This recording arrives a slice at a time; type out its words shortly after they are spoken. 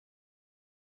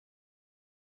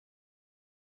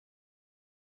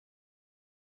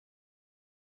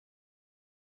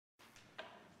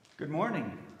Good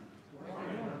morning.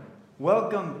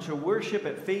 Welcome to worship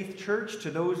at Faith Church, to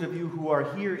those of you who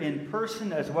are here in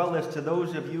person as well as to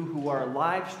those of you who are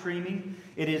live streaming.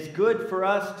 It is good for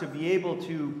us to be able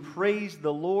to praise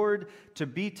the Lord, to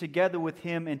be together with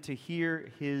Him, and to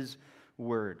hear His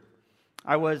Word.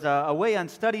 I was away on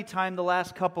study time the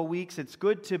last couple weeks. It's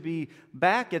good to be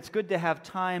back. It's good to have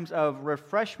times of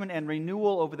refreshment and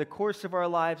renewal over the course of our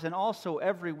lives, and also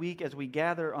every week as we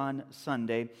gather on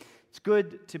Sunday. It's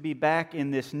good to be back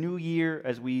in this new year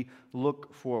as we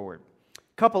look forward. A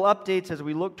couple updates as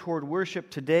we look toward worship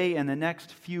today and the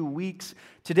next few weeks.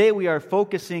 Today we are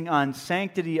focusing on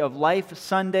Sanctity of Life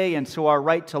Sunday, and so our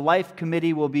Right to Life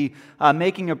Committee will be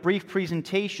making a brief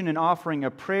presentation and offering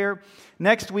a prayer.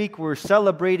 Next week we're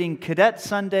celebrating Cadet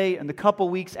Sunday, and the couple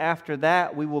weeks after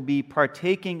that we will be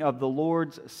partaking of the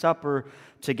Lord's Supper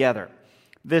together.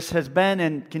 This has been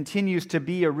and continues to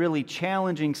be a really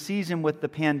challenging season with the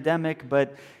pandemic,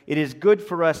 but it is good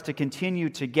for us to continue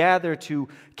to gather, to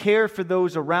care for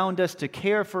those around us, to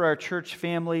care for our church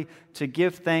family, to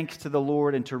give thanks to the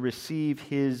Lord, and to receive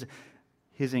His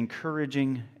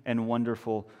encouraging and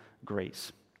wonderful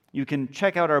grace. You can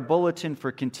check out our bulletin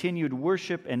for continued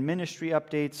worship and ministry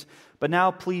updates, but now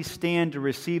please stand to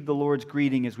receive the Lord's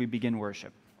greeting as we begin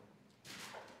worship.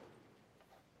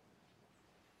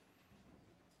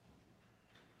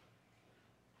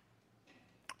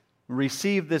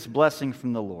 Receive this blessing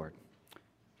from the Lord.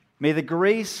 May the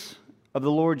grace of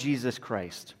the Lord Jesus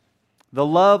Christ, the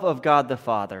love of God the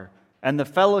Father, and the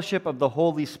fellowship of the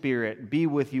Holy Spirit be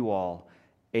with you all.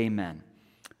 Amen.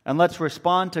 And let's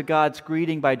respond to God's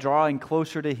greeting by drawing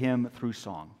closer to Him through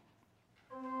song.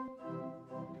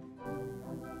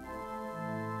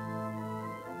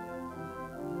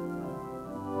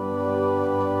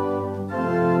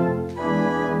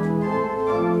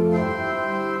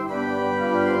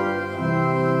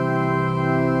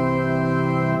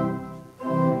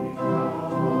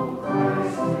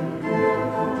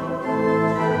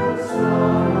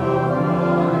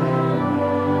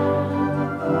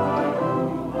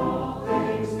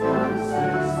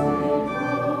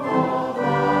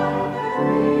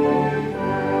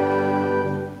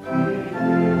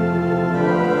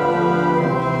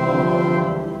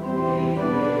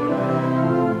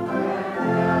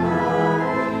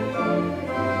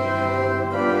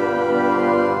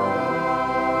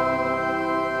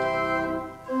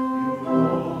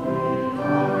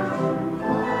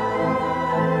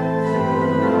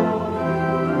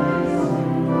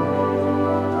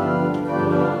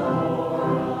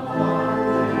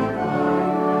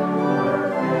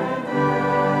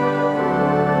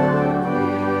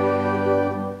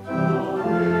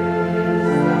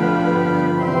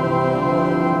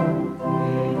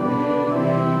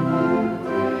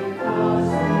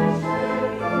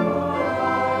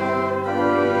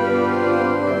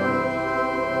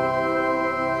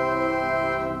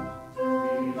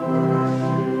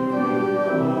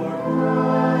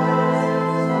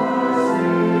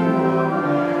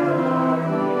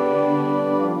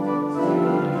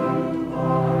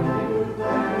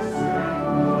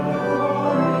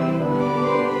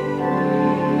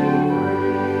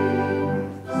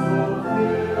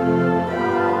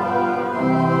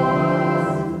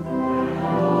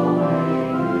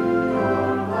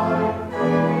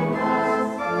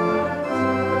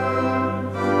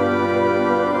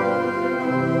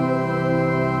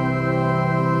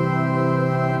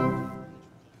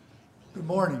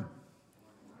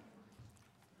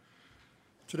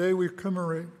 Today we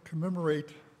commemorate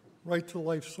Right to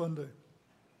Life Sunday.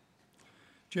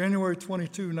 January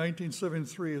 22,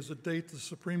 1973 is the date the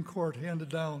Supreme Court handed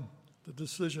down the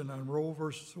decision on Roe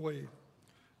v. Wade,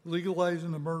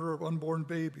 legalizing the murder of unborn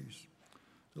babies,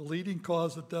 the leading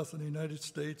cause of death in the United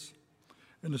States,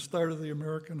 and the start of the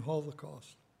American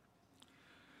Holocaust.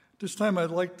 This time I'd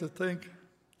like to thank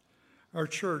our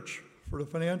church for the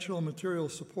financial and material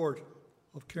support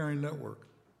of Caring Network.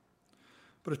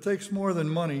 But it takes more than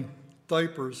money,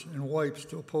 diapers, and wipes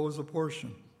to oppose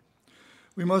abortion.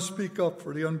 We must speak up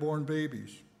for the unborn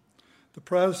babies. The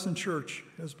Protestant church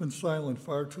has been silent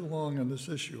far too long on this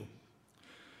issue.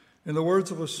 In the words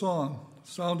of a song,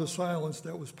 Sound of Silence,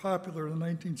 that was popular in the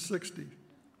 1960s,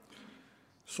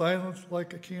 silence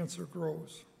like a cancer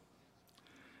grows.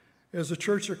 As a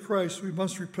Church of Christ, we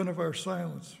must repent of our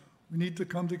silence. We need to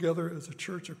come together as a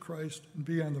Church of Christ and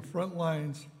be on the front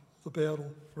lines of the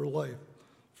battle for life,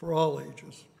 for all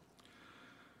ages.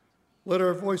 Let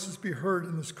our voices be heard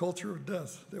in this culture of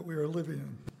death that we are living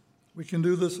in. We can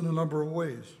do this in a number of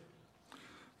ways.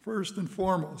 First and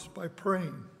foremost, by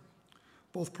praying,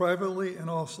 both privately and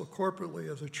also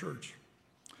corporately as a church.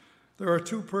 There are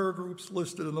 2 prayer groups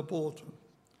listed in the bulletin.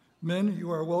 Men,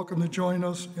 you are welcome to join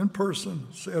us in person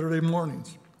Saturday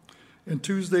mornings. And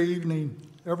Tuesday evening,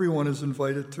 everyone is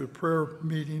invited to a prayer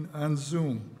meeting on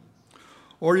Zoom.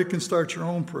 Or you can start your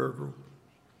own prayer group.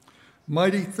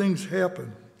 Mighty things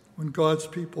happen when God's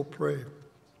people pray.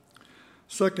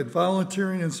 Second,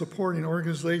 volunteering and supporting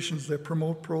organizations that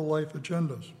promote pro-life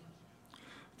agendas.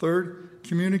 Third,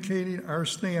 communicating our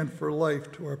stand for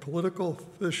life to our political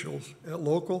officials at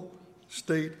local,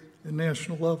 state, and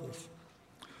national levels.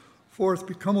 Fourth,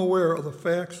 become aware of the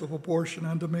facts of abortion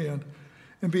on demand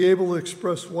and be able to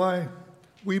express why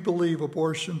we believe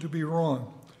abortion to be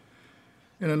wrong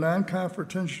in a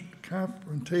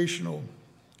non-confrontational,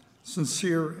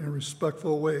 sincere, and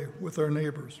respectful way with our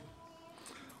neighbors.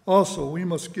 Also, we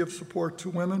must give support to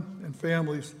women and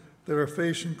families that are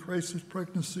facing crisis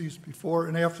pregnancies before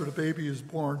and after the baby is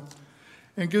born,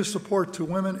 and give support to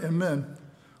women and men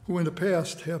who in the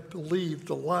past have believed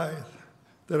the lie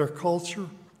that our culture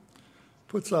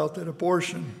puts out that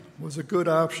abortion was a good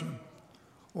option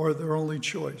or their only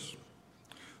choice.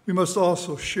 We must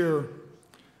also share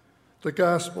the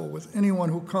gospel with anyone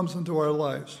who comes into our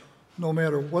lives, no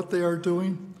matter what they are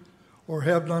doing or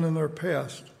have done in their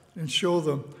past, and show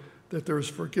them that there is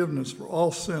forgiveness for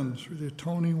all sins through the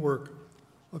atoning work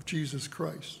of Jesus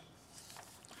Christ.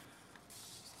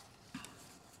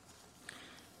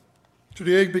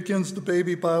 Today begins the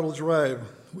Baby Bottle Drive,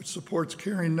 which supports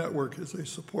Caring Network as they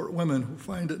support women who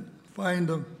find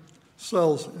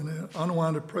themselves in an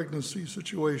unwanted pregnancy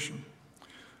situation.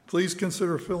 Please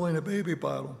consider filling a baby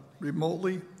bottle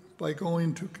remotely by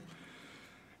going to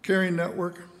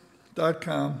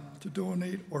caringnetwork.com to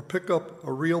donate or pick up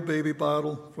a real baby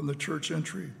bottle from the church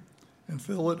entry and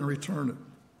fill it and return it.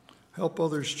 Help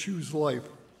others choose life.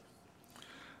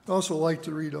 I'd also like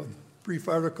to read a brief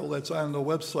article that's on the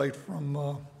website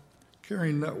from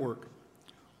Caring Network.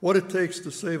 What it takes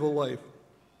to save a life.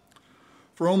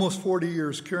 For almost 40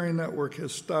 years, Caring Network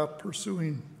has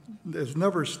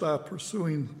never stopped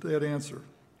pursuing that answer.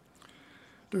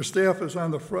 Their staff is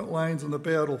on the front lines in the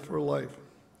battle for life.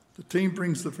 The team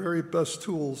brings the very best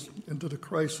tools into the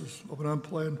crisis of an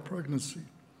unplanned pregnancy.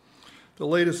 The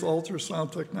latest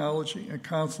ultrasound technology and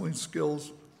counseling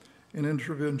skills and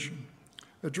intervention,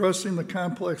 addressing the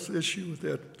complex issue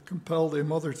that compelled a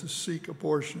mother to seek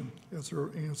abortion as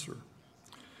her answer.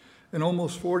 In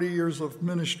almost 40 years of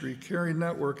ministry, Caring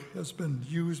Network has been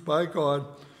used by God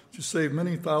to save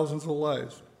many thousands of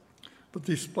lives. But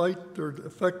despite their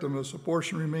effectiveness,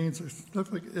 abortion remains a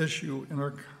significant issue in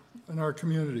our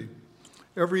community.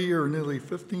 Every year, nearly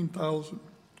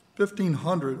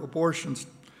 1,500 abortions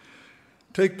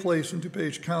take place in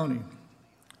DuPage County.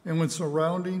 And when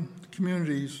surrounding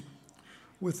communities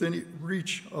within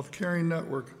reach of Caring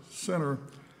Network Center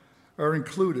are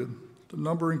included, the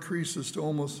number increases to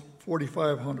almost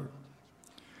 4,500.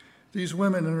 These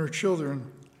women and their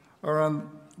children are on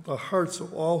the hearts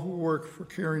of all who work for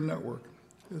Caring Network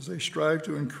as they strive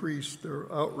to increase their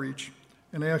outreach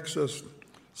and access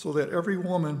so that every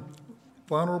woman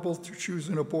vulnerable to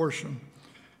choosing abortion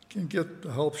can get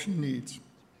the help she needs.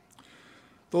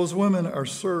 Those women are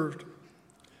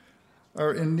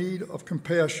in need of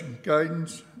compassion,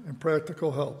 guidance, and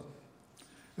practical help.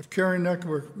 If Caring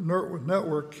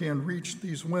Network can reach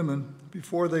these women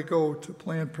before they go to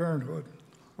Planned Parenthood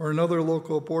or another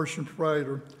local abortion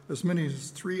provider, as many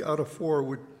as 3 out of 4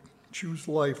 would choose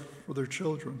life for their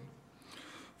children.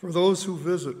 For those who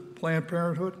visit Planned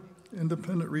Parenthood,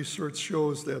 independent research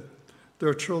shows that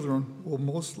their children will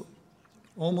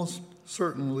almost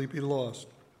certainly be lost.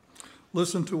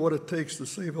 Listen to what it takes to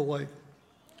save a life.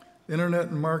 Internet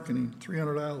and marketing,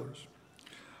 $300.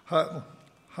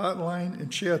 Hotline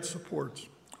and chat supports,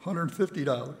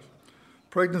 $150.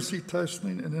 Pregnancy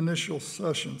testing and initial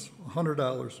sessions,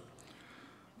 $100.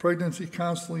 Pregnancy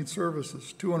counseling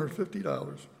services,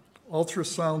 $250.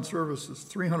 Ultrasound services,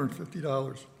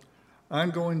 $350.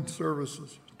 Ongoing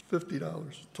services,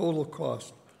 $50. Total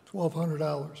cost,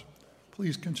 $1,200.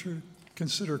 Please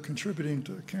consider contributing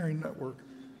to the Caring Network.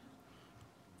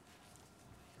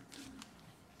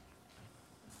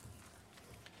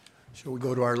 Shall we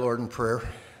go to our Lord in prayer?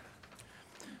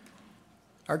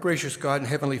 Our gracious God and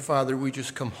Heavenly Father, we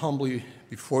just come humbly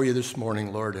before you this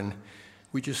morning, Lord, and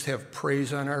we just have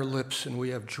praise on our lips and we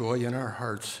have joy in our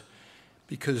hearts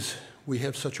because we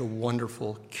have such a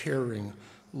wonderful, caring,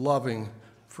 loving,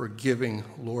 forgiving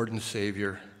Lord and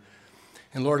Savior.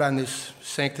 And Lord, on this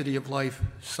Sanctity of Life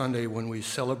Sunday, when we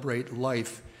celebrate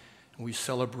life and we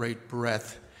celebrate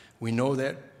breath, we know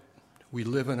that we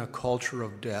live in a culture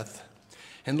of death.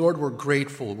 And Lord, we're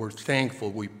grateful, we're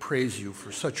thankful, we praise you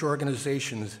for such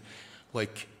organizations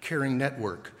like Caring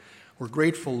Network. We're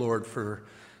grateful, Lord, for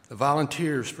the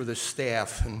volunteers, for the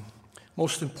staff, and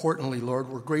most importantly, Lord,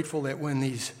 we're grateful that when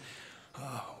these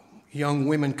young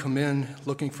women come in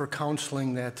looking for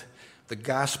counseling, that the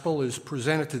gospel is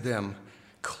presented to them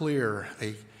clear.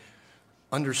 They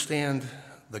understand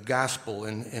the gospel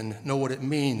and know what it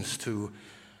means to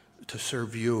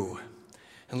serve you.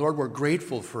 And Lord, we're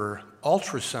grateful for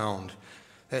ultrasound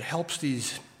that helps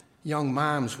these young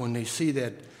moms when they see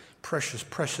that precious,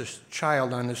 precious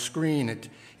child on the screen.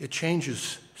 It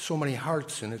changes so many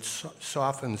hearts, and it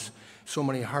softens so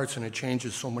many hearts, and it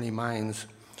changes so many minds.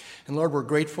 And Lord, we're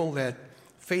grateful that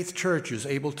Faith Church is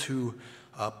able to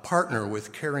partner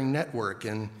with Caring Network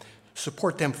and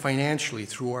support them financially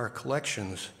through our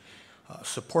collections,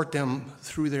 support them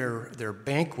through their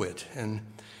banquet, and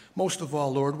most of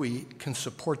all, Lord, we can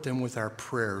support them with our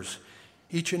prayers.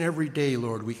 Each and every day,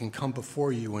 Lord, we can come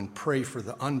before you and pray for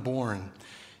the unborn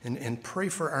and pray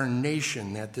for our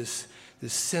nation that this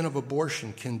sin of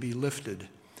abortion can be lifted.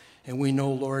 And we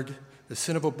know, Lord, the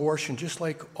sin of abortion, just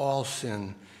like all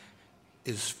sin,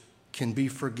 can be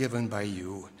forgiven by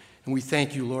you. And we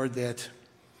thank you, Lord, that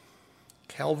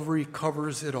Calvary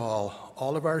covers it all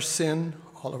of our sin,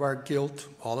 all of our guilt,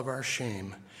 all of our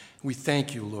shame. We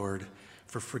thank you, Lord,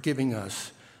 for forgiving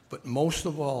us. But most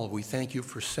of all, we thank you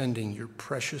for sending your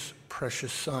precious,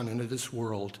 precious Son into this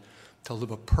world to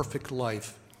live a perfect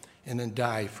life and then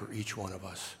die for each one of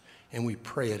us. And we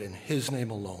pray it in his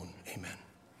name alone. Amen.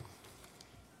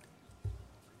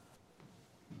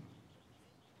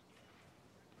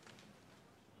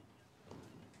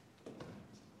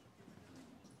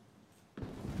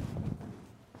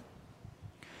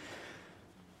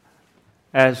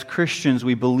 As Christians,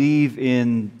 we believe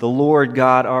in the Lord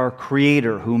God, our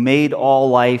Creator, who made all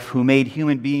life, who made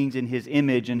human beings in His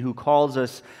image, and who calls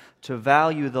us to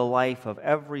value the life of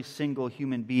every single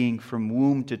human being from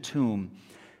womb to tomb.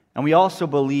 And we also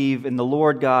believe in the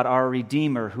Lord God, our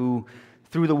Redeemer, who,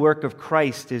 through the work of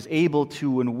Christ, is able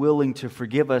to and willing to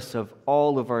forgive us of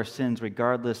all of our sins,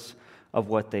 regardless of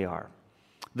what they are.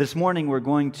 This morning, we're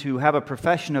going to have a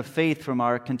profession of faith from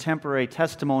our contemporary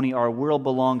testimony, Our World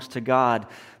Belongs to God,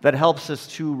 that helps us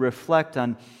to reflect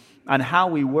on how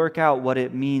we work out what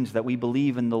it means that we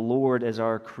believe in the Lord as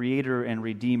our Creator and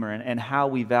Redeemer, and how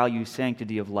we value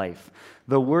sanctity of life.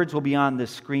 The words will be on the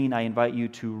screen. I invite you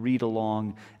to read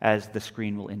along as the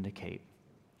screen will indicate.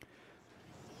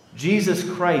 Jesus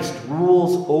Christ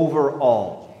rules over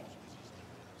all.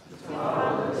 To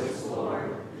follow this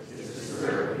Lord is to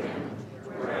serve Him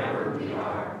wherever we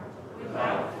are,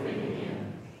 without fitting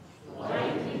in,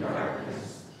 light in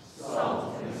darkness,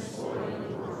 salt in a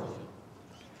spoiling world.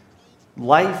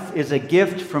 Life is a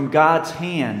gift from God's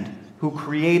hand, who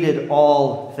created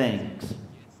all things.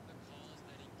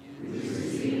 We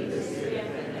receive this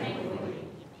gift thankfully,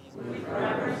 with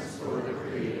reverence for the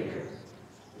Creator.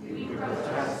 We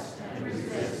protest and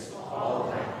resist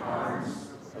all that harms,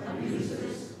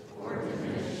 abuses, or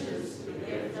diminishes the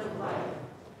gift of life,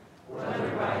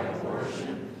 whether by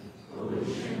abortion,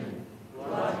 pollution,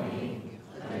 gluttony,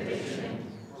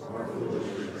 addiction, or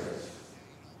foolish risk.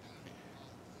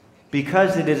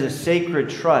 Because it is a sacred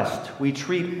trust, we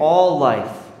treat all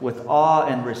life with awe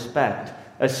and respect,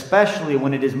 especially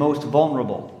when it is most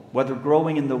vulnerable, whether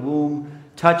growing in the womb,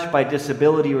 touched by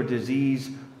disability or disease,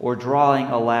 or drawing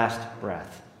a last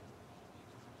breath.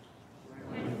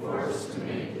 When forced to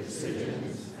make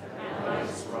decisions at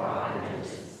life's raw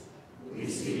edges, we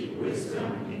seek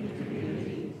wisdom in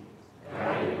community,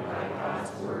 guided by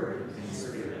God's Word and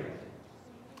Spirit.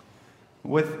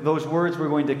 With those words, we're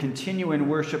going to continue in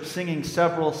worship, singing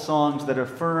several songs that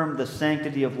affirm the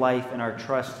sanctity of life and our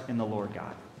trust in the Lord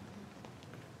God.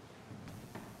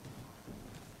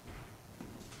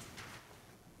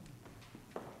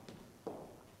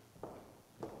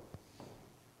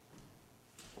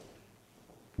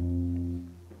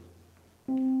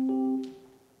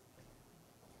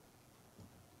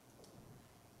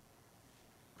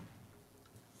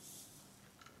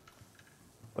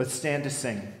 Let's stand to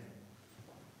sing.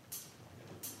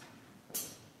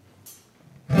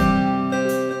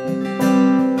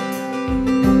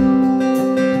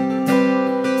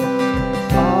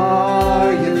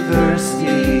 Are you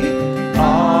thirsty?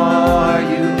 Are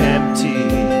you empty?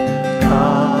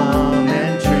 Come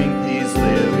and drink these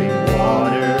living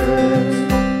waters.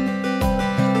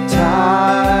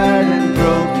 Tired and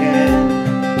broken,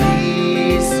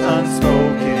 peace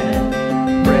unspoken,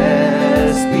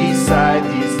 rest beside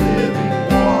these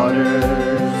living waters.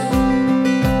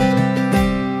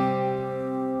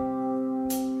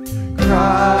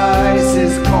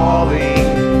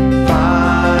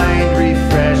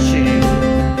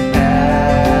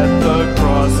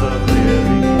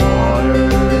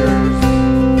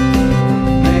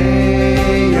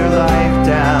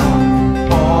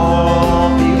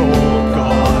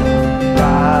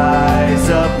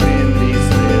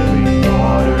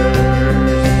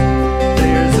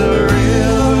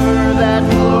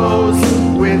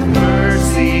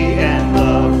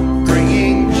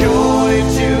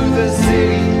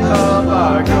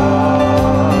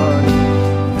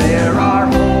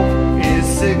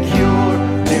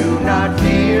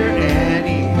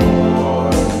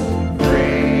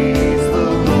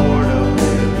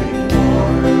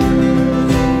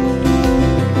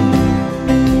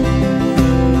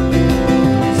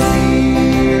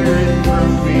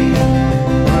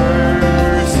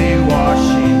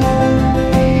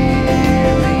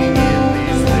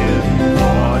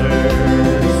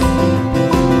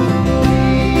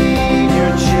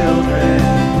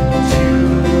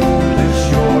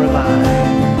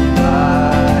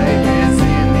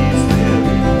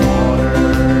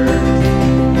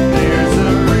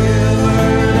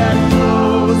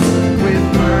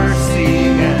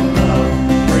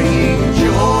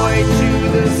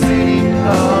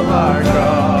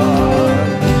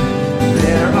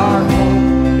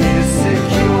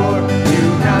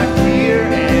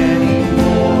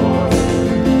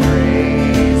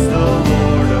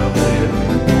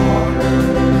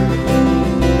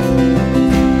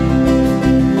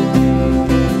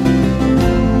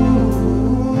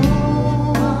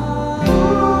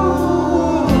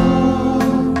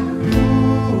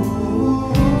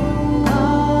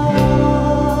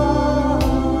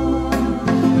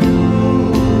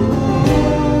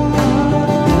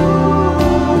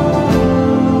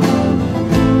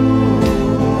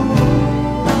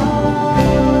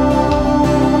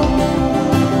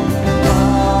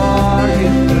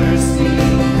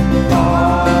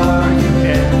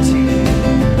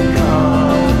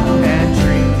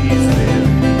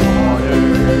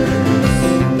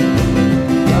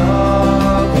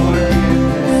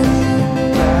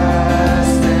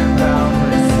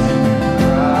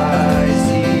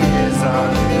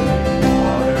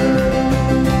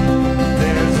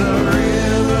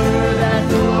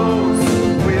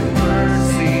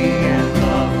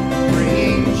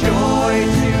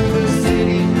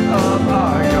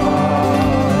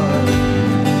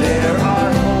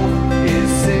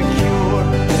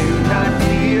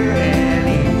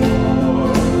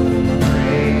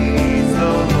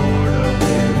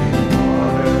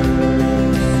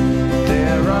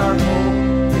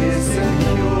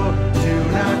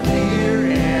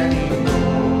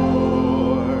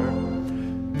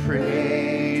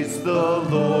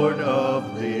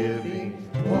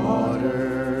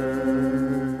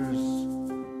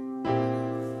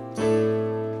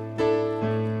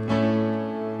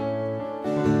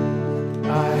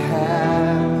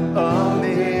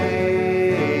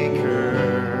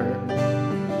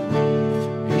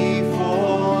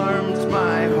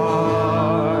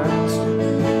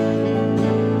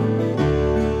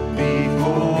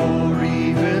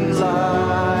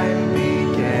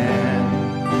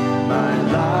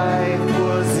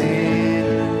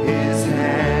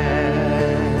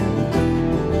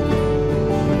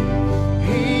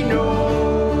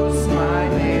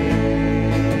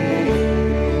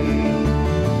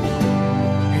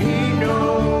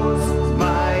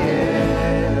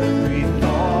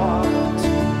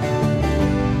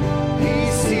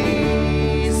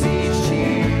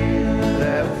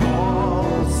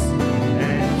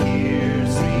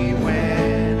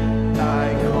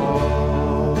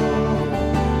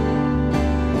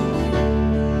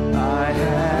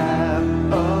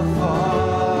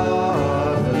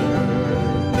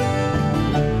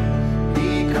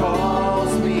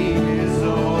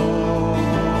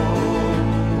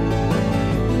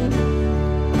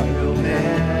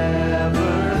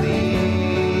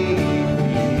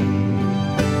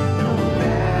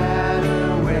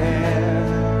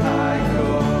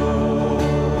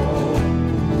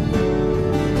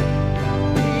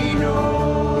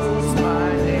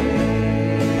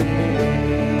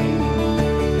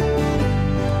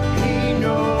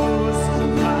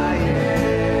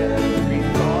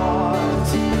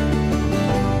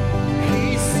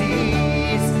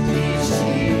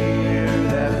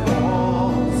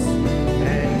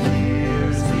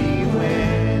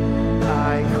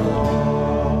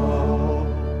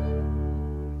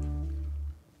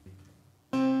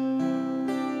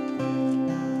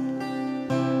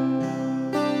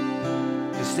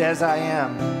 as I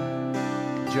am,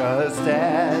 just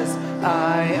as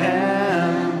I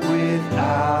am,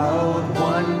 without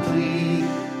one plea,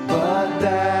 but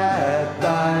that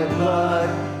thy blood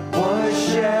was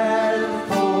shed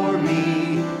for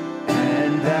me,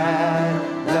 and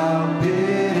that thou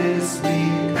bidst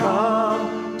me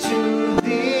come to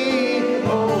thee,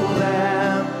 O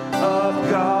Lamb of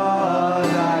God,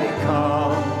 I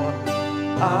come,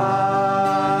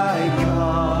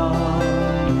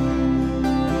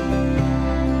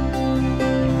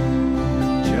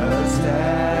 just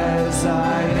as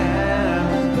I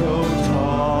am, though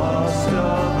tossed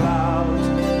about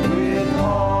with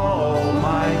all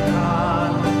my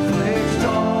conflict,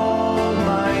 all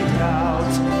my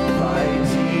doubts, my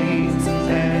deeds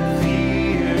and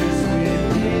fears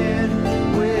within,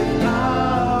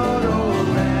 without, O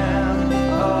Lamb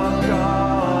of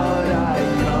God, I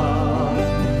come,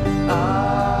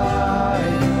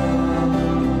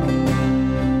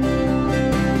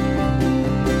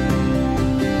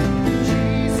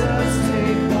 Jesus,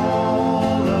 take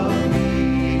all of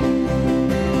me.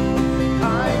 I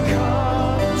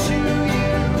come to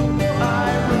you, I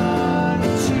run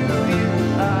to you,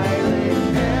 I lay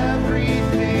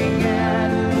everything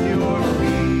at your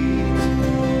feet.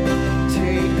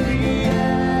 Take me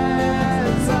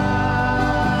as I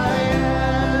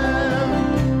am,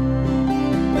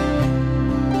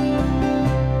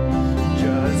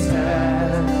 just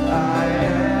as I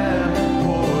am,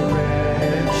 poor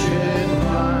wretched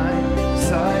blind,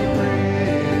 sight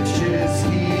riches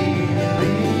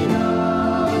healing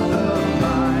of the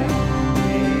mind,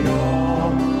 made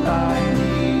all I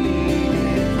need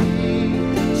in thee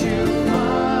to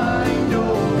find, O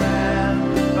Lamb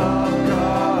of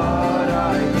God,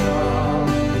 I come,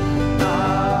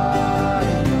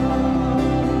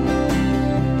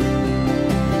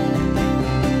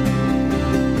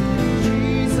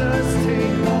 Jesus,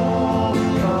 take all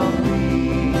of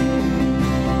me.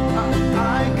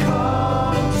 I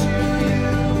come to you,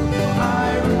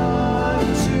 I run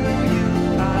to you,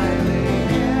 I lay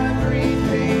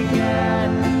everything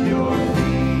at your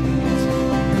feet.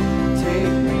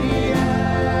 Take me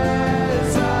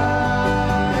as I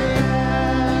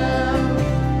am,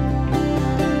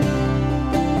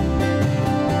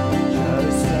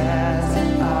 just as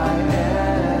I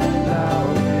am, thou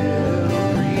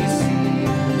wilt receive,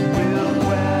 will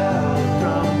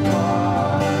welcome,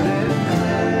 pardon,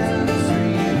 cleanse,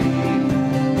 relieve,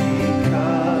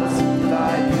 because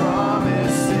thy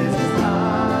promises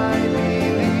I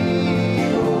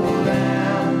believe, O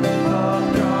Lamb of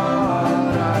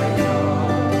God, I come,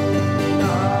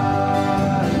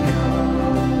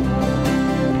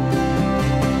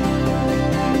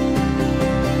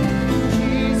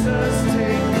 Jesus,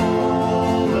 take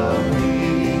all of me.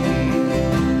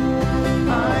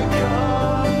 I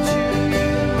come to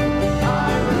you,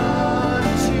 I run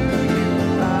to you,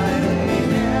 I lay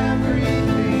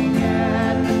everything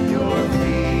at your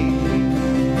feet.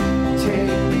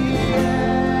 Take me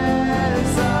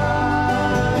as I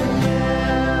am.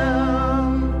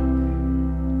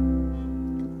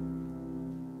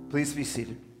 Please be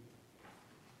seated.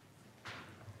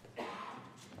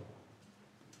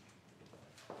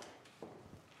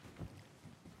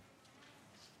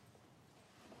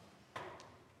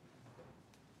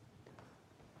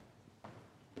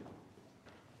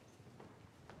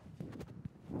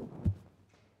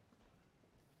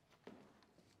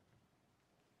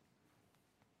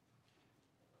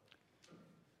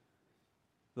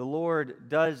 The Lord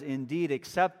does indeed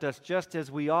accept us just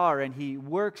as we are, and He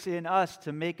works in us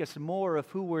to make us more of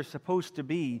who we're supposed to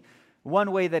be.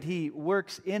 One way that He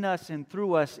works in us and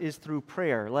through us is through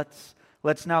prayer.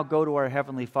 Let's now go to our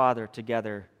Heavenly Father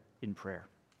together in prayer.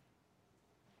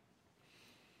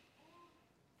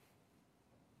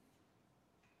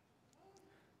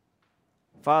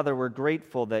 Father, we're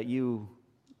grateful that You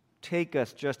take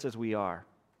us just as we are.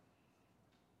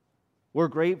 We're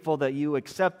grateful that You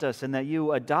accept us and that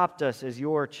You adopt us as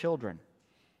Your children.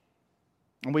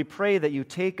 And we pray that You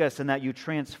take us and that You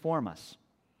transform us.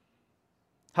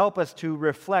 Help us to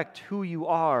reflect who You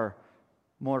are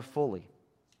more fully.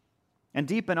 And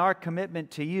deepen our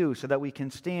commitment to You so that we can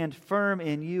stand firm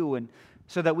in You and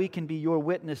so that we can be Your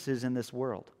witnesses in this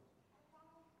world.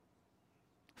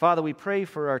 Father, we pray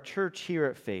for our church here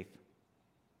at Faith.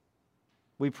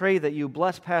 We pray that You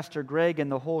bless Pastor Greg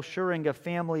and the whole Schuringa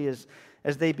family as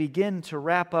they begin to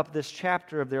wrap up this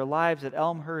chapter of their lives at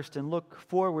Elmhurst and look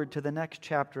forward to the next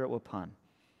chapter at Waupun.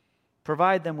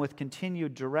 Provide them with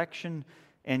continued direction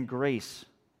and grace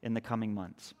in the coming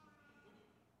months.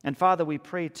 And Father, we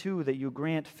pray too that You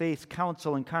grant Faith's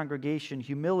counsel and congregation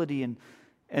humility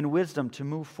and wisdom to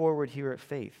move forward here at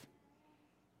Faith.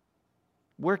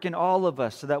 Work in all of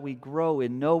us so that we grow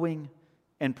in knowing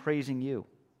and praising you.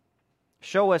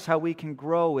 Show us how we can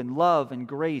grow in love and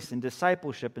grace and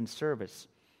discipleship and service.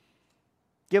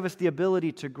 Give us the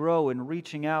ability to grow in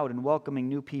reaching out and welcoming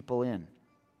new people in.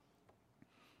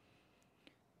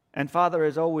 And Father,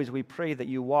 as always, we pray that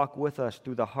you walk with us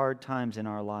through the hard times in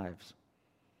our lives.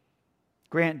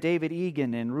 Grant David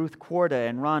Egan and Ruth Quarta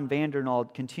and Ron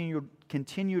Vandernald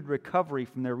continued recovery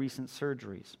from their recent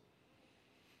surgeries.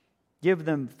 Give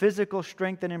them physical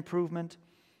strength and improvement,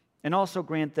 and also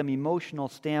grant them emotional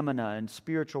stamina and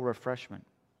spiritual refreshment.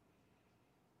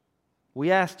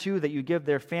 We ask, too, that you give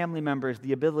their family members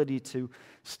the ability to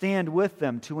stand with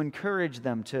them, to encourage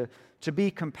them, to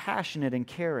be compassionate and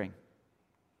caring.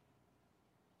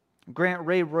 Grant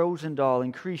Ray Rosendahl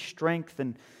increased strength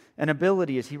and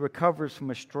ability as he recovers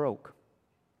from a stroke.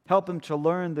 Help him to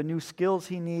learn the new skills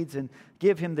he needs and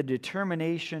give him the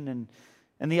determination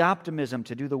and the optimism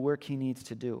to do the work he needs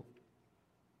to do.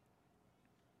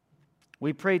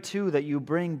 We pray, too, that you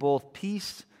bring both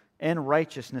peace and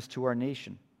righteousness to our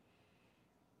nation.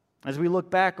 As we look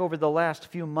back over the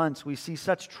last few months, we see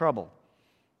such trouble.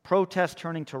 Protests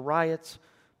turning to riots,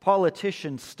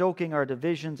 politicians stoking our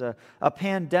divisions, a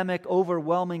pandemic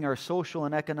overwhelming our social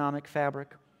and economic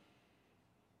fabric.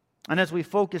 And as we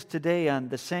focus today on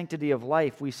the sanctity of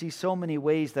life, we see so many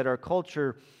ways that our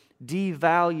culture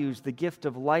devalues the gift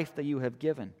of life that you have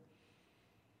given.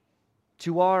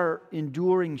 To our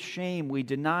enduring shame, we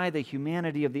deny the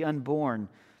humanity of the unborn,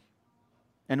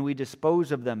 and we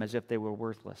dispose of them as if they were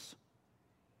worthless.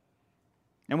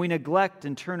 And we neglect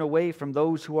and turn away from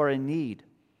those who are in need,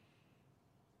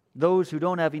 those who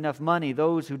don't have enough money,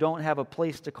 those who don't have a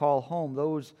place to call home,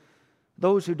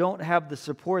 those who don't have the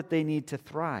support they need to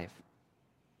thrive.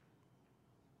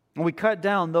 And we cut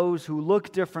down those who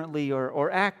look differently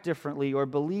or act differently or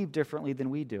believe differently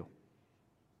than we do.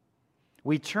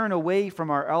 We turn away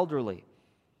from our elderly.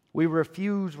 We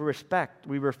refuse respect.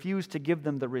 We refuse to give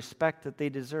them the respect that they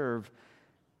deserve,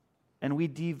 and we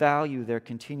devalue their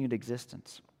continued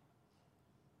existence.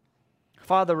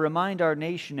 Father, remind our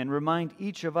nation and remind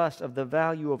each of us of the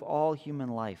value of all human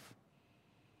life.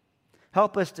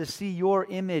 Help us to see your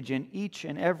image in each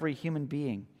and every human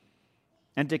being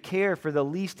and to care for the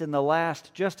least and the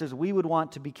last just as we would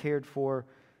want to be cared for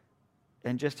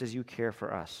and just as you care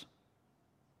for us.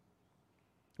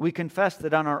 We confess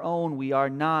that on our own we are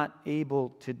not able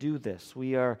to do this.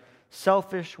 We are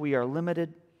selfish, we are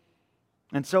limited,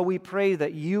 and so we pray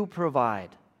that you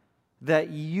provide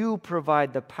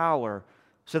the power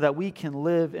so that we can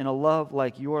live in a love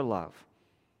like your love,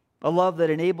 a love that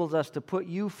enables us to put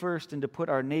you first and to put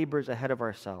our neighbors ahead of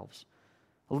ourselves.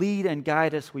 Lead and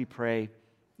guide us, we pray,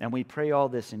 and we pray all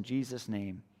this in Jesus'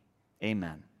 name.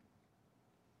 Amen.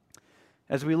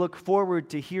 As we look forward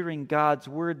to hearing God's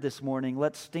word this morning,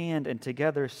 let's stand and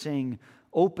together sing,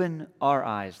 "Open Our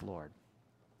Eyes, Lord."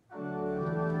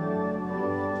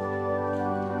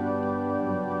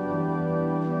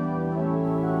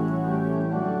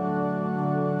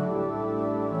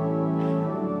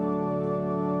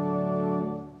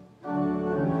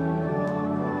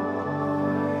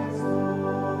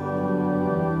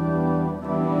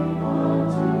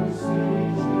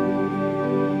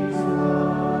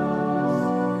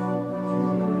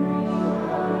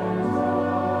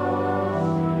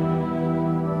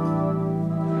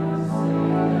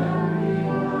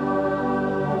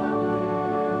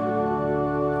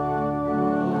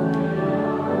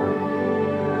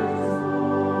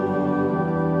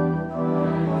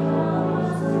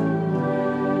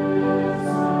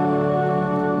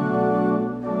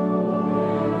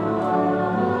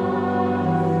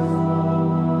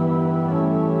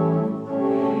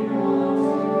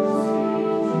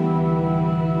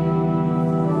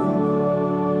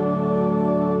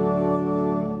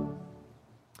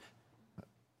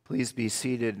 Please be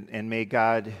seated, and may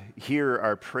God hear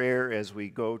our prayer as we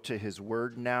go to his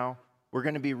word now. We're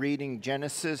going to be reading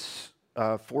Genesis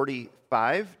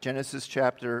 45, Genesis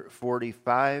chapter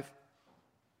 45.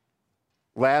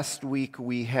 Last week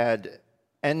we had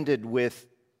ended with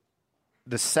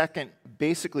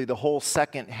basically the whole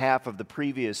second half of the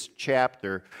previous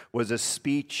chapter was a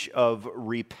speech of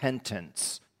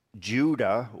repentance.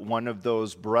 Judah, one of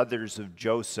those brothers of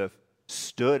Joseph,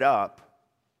 stood up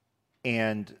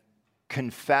and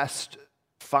confessed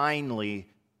finally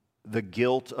the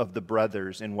guilt of the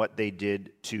brothers and what they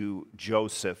did to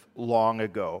Joseph long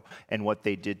ago and what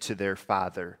they did to their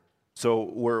father. So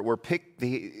we're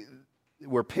picking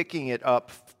it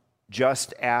up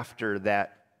just after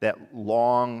that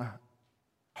long,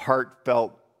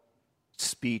 heartfelt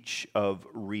speech of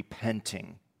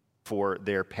repenting for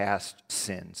their past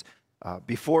sins.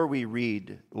 Before we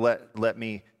read, let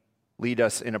me lead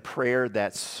us in a prayer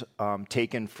that's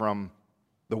taken from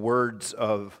the words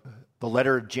of the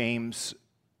letter of James,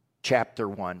 chapter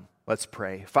 1. Let's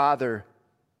pray. Father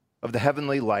of the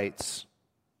heavenly lights,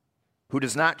 who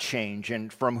does not change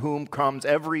and from whom comes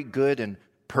every good and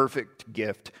perfect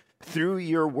gift, through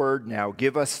your word now,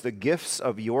 give us the gifts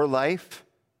of your life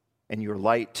and your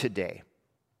light today.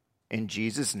 In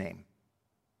Jesus' name,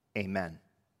 amen.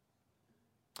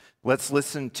 Let's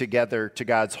listen together to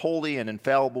God's holy and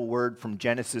infallible word from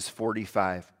Genesis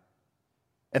 45.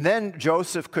 And then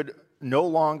Joseph could no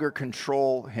longer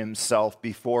control himself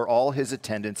before all his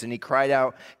attendants, and he cried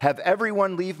out, "Have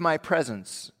everyone leave my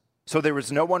presence." So there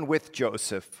was no one with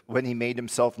Joseph when he made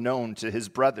himself known to his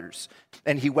brothers.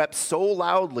 And he wept so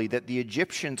loudly that the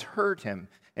Egyptians heard him,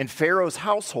 and Pharaoh's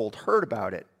household heard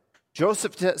about it.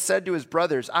 Joseph said to his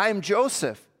brothers, "I am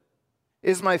Joseph.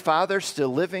 Is my father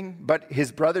still living?" But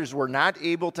his brothers were not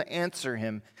able to answer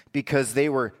him because they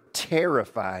were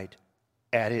terrified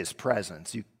at his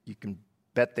presence. You can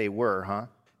bet they were, huh?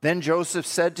 Then Joseph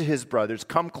said to his brothers,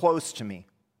 "Come close to me."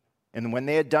 And when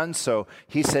they had done so,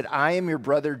 he said, "I am your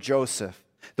brother Joseph,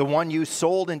 the one you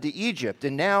sold into Egypt.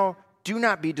 And now do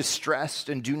not be distressed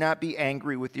and do not be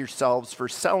angry with yourselves for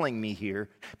selling me here,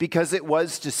 because it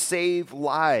was to save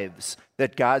lives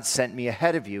that God sent me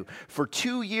ahead of you. For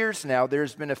 2 years now there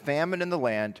has been a famine in the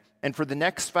land, and for the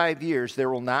next 5 years there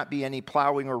will not be any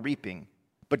plowing or reaping.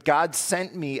 But God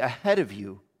sent me ahead of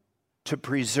you to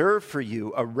preserve for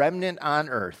you a remnant on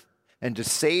earth and to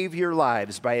save your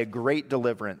lives by a great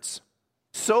deliverance.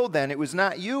 So then it was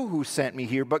not you who sent me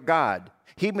here, but God.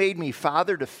 He made me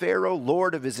father to Pharaoh,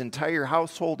 lord of his entire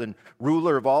household and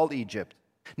ruler of all Egypt.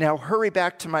 Now hurry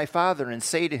back to my father and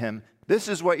say to him, 'This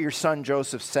is what your son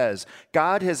Joseph says.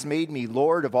 God has made me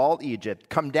lord of all Egypt.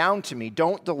 Come down to me,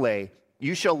 don't delay.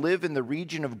 You shall live in the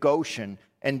region of Goshen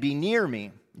and be near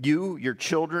me, you, your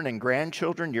children and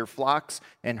grandchildren, your flocks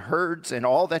and herds, and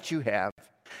all that you have.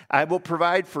 I will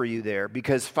provide for you there,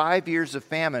 because 5 years of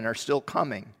famine are still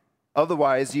coming.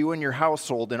 Otherwise, you and your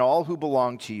household and all who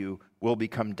belong to you will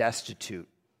become destitute.'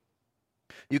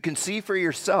 You can see for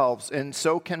yourselves, and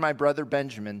so can my brother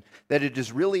Benjamin, that it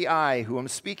is really I who am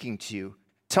speaking to you.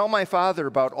 Tell my father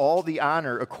about all the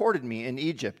honor accorded me in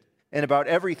Egypt, and about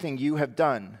everything you have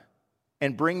done,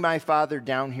 and bring my father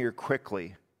down here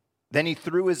quickly." Then he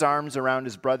threw his arms around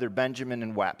his brother Benjamin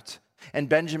and wept. And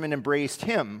Benjamin embraced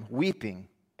him, weeping.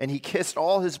 And he kissed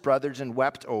all his brothers and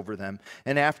wept over them.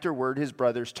 And afterward his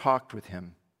brothers talked with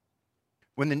him.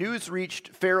 When the news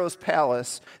reached Pharaoh's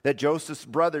palace that Joseph's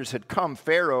brothers had come,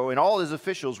 Pharaoh and all his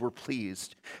officials were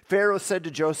pleased. Pharaoh said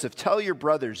to Joseph, "Tell your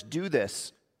brothers, do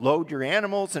this. Load your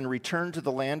animals and return to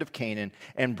the land of Canaan,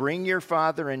 and bring your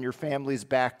father and your families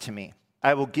back to me.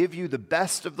 I will give you the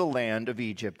best of the land of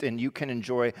Egypt, and you can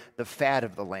enjoy the fat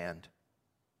of the land."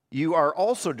 You are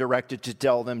also directed to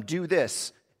tell them, "Do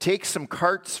this. Take some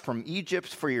carts from Egypt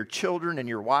for your children and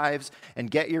your wives, and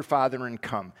get your father and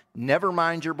come. Never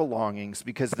mind your belongings,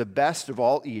 because the best of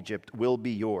all Egypt will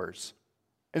be yours."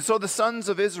 And so the sons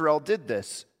of Israel did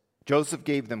this. Joseph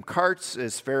gave them carts,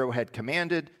 as Pharaoh had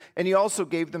commanded, and he also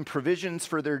gave them provisions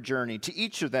for their journey. To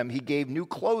each of them he gave new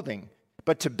clothing.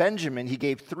 But to Benjamin he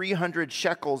gave 300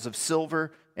 shekels of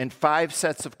silver and 5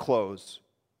 sets of clothes.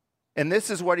 And this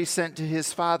is what he sent to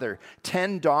his father: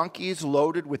 10 donkeys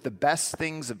loaded with the best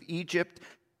things of Egypt,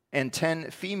 and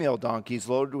 10 female donkeys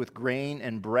loaded with grain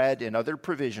and bread and other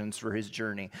provisions for his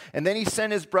journey. And then he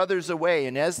sent his brothers away,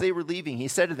 and as they were leaving, he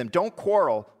said to them, "Don't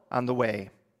quarrel on the way."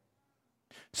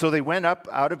 So they went up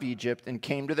out of Egypt and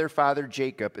came to their father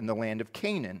Jacob in the land of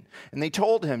Canaan. And they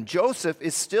told him, "Joseph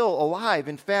is still alive.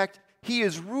 In fact, he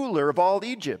is ruler of all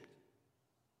Egypt."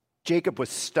 Jacob was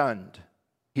stunned.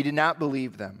 He did not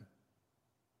believe them.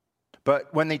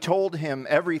 But when they told him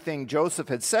everything Joseph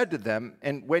had said to them,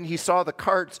 and when he saw the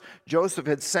carts Joseph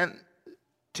had sent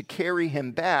to carry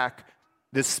him back,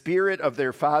 the spirit of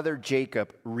their father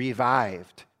Jacob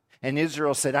revived. And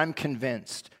Israel said, "I'm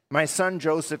convinced. My son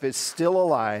Joseph is still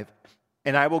alive,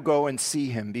 and I will go and see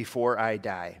him before I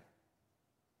die."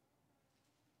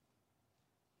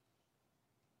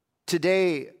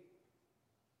 Today,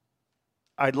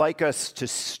 I'd like us to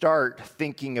start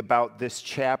thinking about this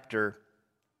chapter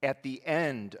at the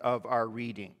end of our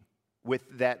reading, with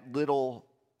that little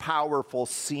powerful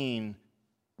scene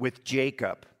with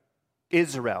Jacob,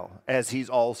 Israel, as he's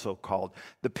also called,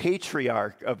 the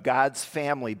patriarch of God's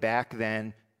family back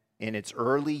then in its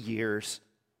early years,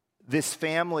 this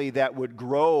family that would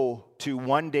grow to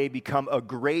one day become a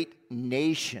great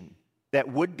nation that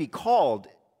would be called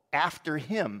after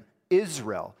him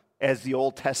Israel as the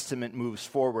Old Testament moves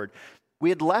forward. we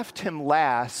had left him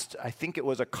last, I think it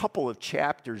was a couple of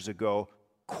chapters ago,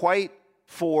 quite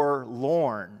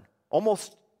forlorn.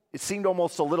 It seemed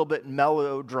almost a little bit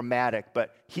melodramatic,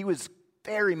 but he was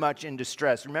very much in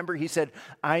distress. Remember, he said,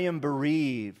 I am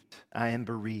bereaved. I am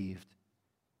bereaved.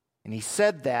 And he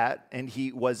said that, and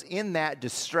he was in that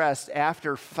distress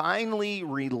after finally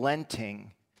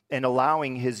relenting and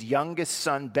allowing his youngest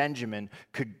son, Benjamin,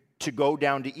 to go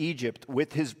down to Egypt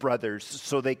with his brothers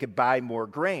so they could buy more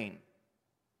grain.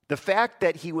 The fact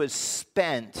that he was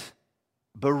spent,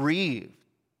 bereaved,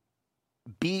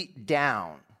 beat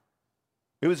down,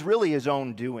 it was really his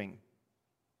own doing.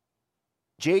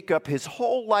 Jacob, his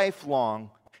whole life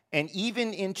long, and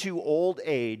even into old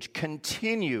age,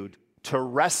 continued to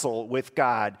wrestle with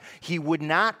God. He would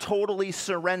not totally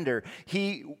surrender.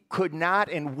 He could not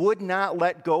and would not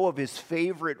let go of his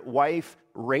favorite wife,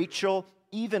 Rachel,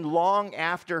 even long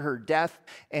after her death,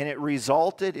 and it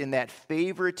resulted in that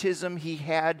favoritism he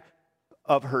had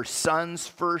of her sons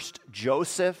first,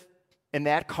 Joseph, and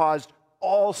that caused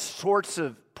all sorts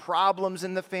of problems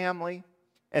in the family.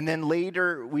 And then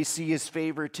later, we see his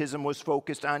favoritism was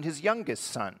focused on his youngest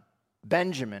son,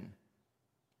 Benjamin.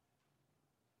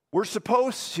 We're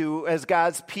supposed to, as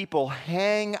God's people,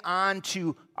 hang on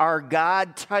to our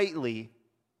God tightly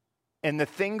and the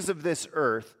things of this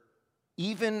earth,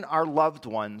 even our loved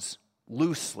ones,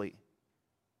 loosely.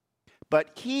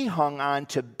 But he hung on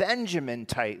to Benjamin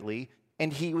tightly,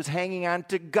 and he was hanging on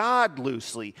to God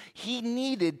loosely. He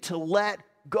needed to let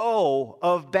go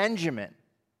of Benjamin.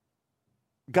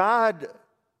 God,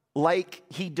 like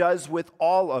he does with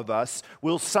all of us,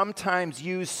 will sometimes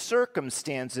use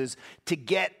circumstances to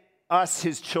get us,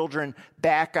 his children,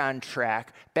 back on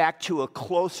track, back to a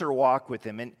closer walk with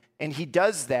him. And he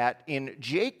does that in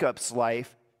Jacob's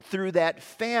life through that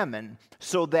famine,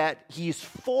 so that he's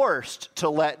forced to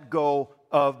let go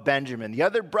of Benjamin. The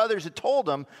other brothers had told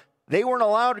him they weren't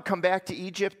allowed to come back to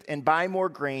Egypt and buy more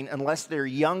grain unless their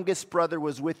youngest brother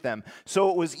was with them.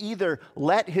 So it was either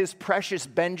let his precious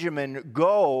Benjamin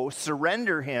go,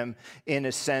 surrender him in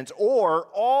a sense, or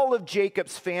all of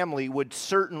Jacob's family would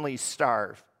certainly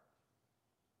starve.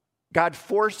 God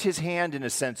forced his hand, in a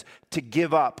sense, to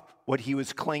give up what he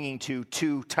was clinging to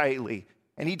too tightly.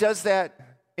 And he does that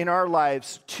in our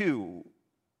lives too.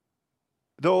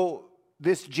 Though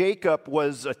this Jacob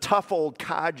was a tough old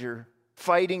codger,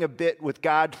 fighting a bit with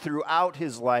God throughout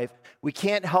his life, we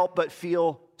can't help but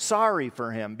feel sorry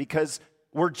for him because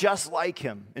we're just like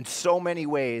him in so many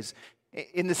ways.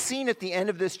 In the scene at the end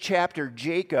of this chapter,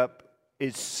 Jacob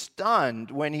is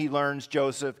stunned when he learns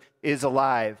Joseph is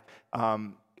alive.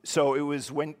 So it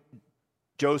was when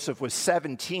Joseph was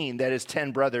 17 that his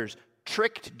 10 brothers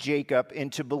tricked Jacob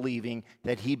into believing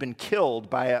that he'd been killed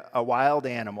by a wild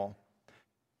animal.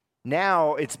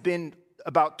 Now it's been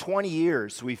about 20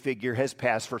 years, we figure, has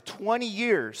passed. For 20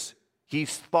 years,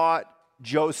 he's thought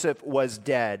Joseph was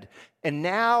dead. And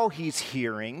now he's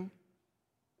hearing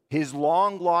his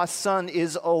long-lost son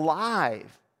is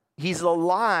alive. He's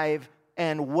alive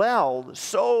and well,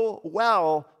 so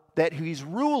well that he's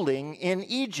ruling in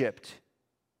Egypt.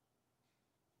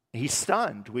 He's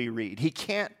stunned, we read. He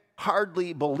can't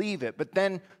hardly believe it. But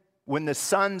then when the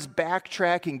sons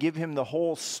backtrack and give him the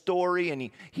whole story,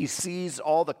 and he sees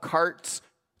all the carts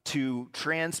to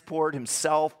transport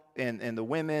himself and the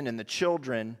women and the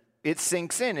children, it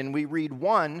sinks in. And we read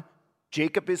 1,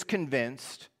 Jacob is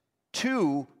convinced.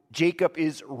 2, Jacob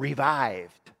is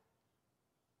revived.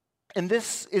 And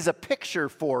this is a picture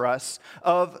for us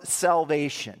of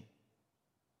salvation.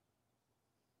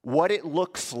 What it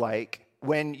looks like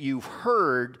when you've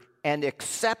heard and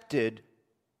accepted.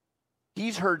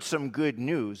 He's heard some good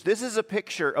news. This is a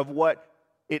picture of what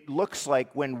it looks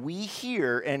like when we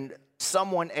hear and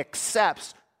someone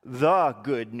accepts the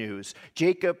good news.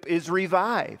 Jacob is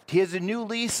revived. He has a new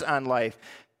lease on life.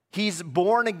 He's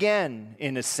born again,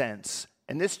 in a sense.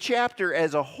 And this chapter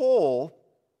as a whole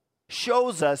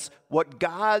shows us what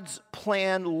God's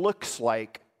plan looks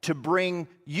like to bring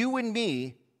you and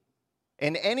me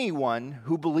and anyone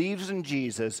who believes in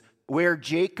Jesus where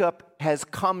Jacob has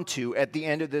come to at the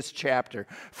end of this chapter.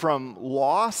 From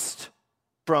lost,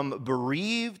 from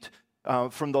bereaved,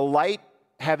 from the light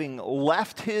having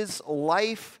left his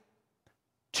life,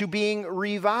 to being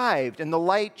revived and the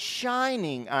light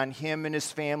shining on him and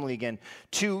his family again,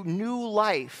 to new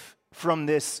life from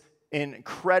this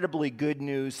incredibly good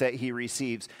news that he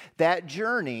receives. That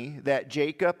journey that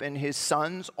Jacob and his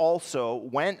sons also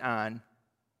went on,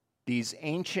 these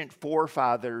ancient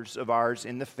forefathers of ours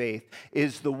in the faith,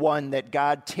 is the one that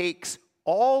God takes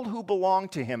all who belong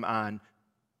to him on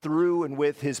through and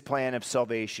with his plan of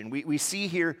salvation. We see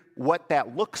here what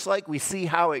that looks like. We see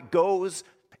how it goes.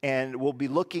 and we'll be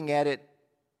looking at it,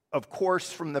 of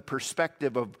course, from the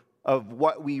perspective of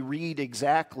what we read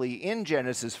exactly in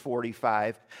Genesis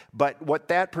 45. But what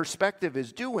that perspective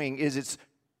is doing is it's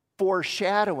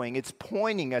foreshadowing, it's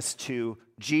pointing us to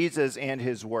Jesus and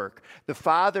his work. The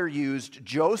Father used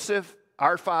Joseph,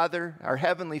 our Father, our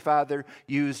Heavenly Father,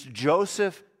 used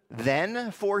Joseph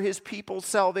then for his people's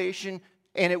salvation,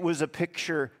 and it was a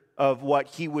picture of what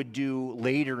he would do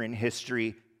later in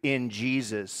history in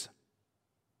Jesus.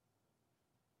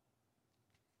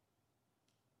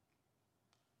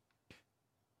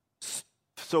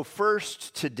 So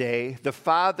first today, the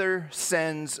Father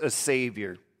sends a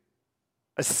Savior.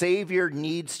 A Savior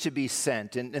needs to be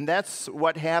sent. And that's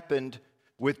what happened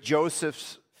with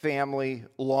Joseph's family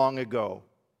long ago.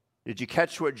 Did you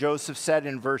catch what Joseph said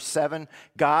in verse 7?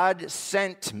 God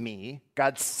sent me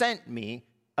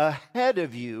ahead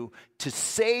of you to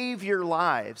save your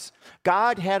lives.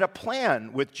 God had a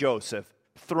plan with Joseph,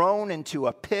 thrown into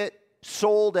a pit,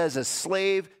 sold as a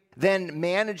slave, then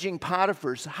managing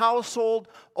Potiphar's household,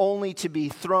 only to be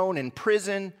thrown in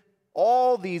prison.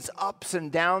 All these ups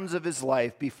and downs of his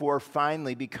life before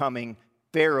finally becoming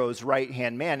Pharaoh's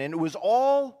right-hand man. And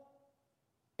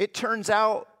it turns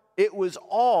out, it was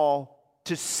all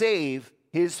to save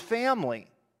his family.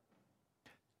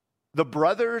 The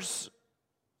brothers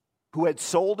who had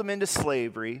sold him into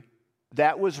slavery,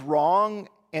 that was wrong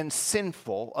and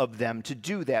sinful of them to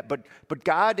do that. But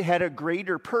God had a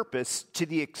greater purpose, to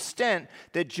the extent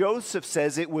that Joseph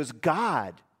says it was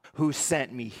God who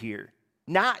sent me here,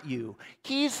 not you.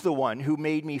 He's the one who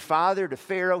made me father to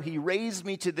Pharaoh. He raised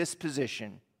me to this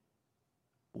position.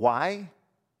 Why?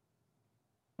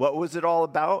 What was it all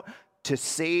about? To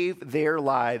save their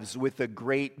lives with a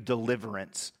great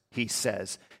deliverance, he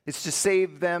says. It's to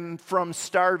save them from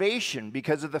starvation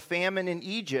because of the famine in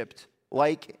Egypt,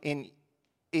 like in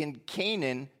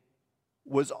Canaan,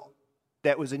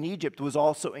 that was in Egypt, was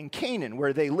also in Canaan,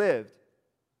 where they lived.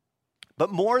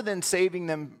 But more than saving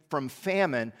them from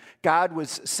famine, God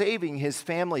was saving his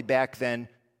family back then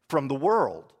from the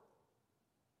world.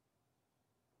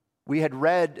 We had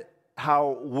read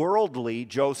how worldly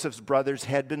Joseph's brothers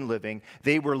had been living.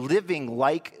 They were living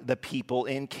like the people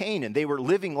in Canaan. They were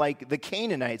living like the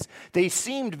Canaanites. They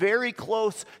seemed very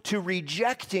close to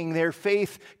rejecting their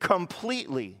faith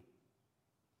completely.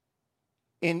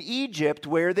 In Egypt,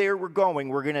 where they were going,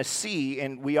 we're going to see,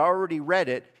 and we already read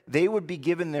it, they would be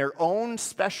given their own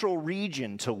special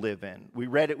region to live in. We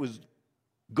read it was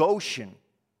Goshen.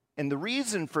 And the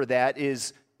reason for that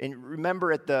is, and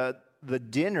remember at the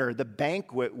dinner, the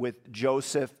banquet with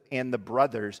Joseph and the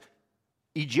brothers,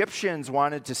 Egyptians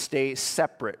wanted to stay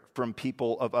separate from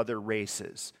people of other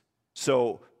races.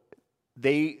 So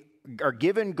they are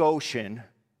given Goshen,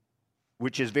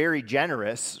 which is very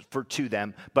generous to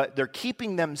them, but they're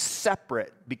keeping them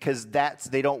separate because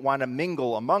they don't want to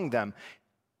mingle among them.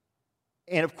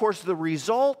 And of course, the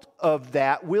result of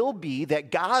that will be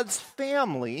that God's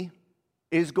family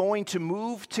is going to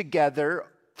move together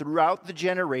throughout the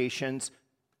generations,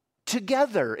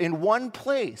 together in one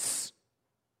place.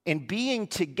 And being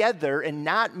together and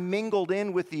not mingled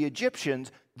in with the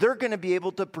Egyptians, they're going to be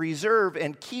able to preserve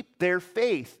and keep their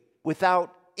faith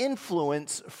without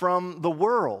influence from the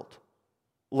world,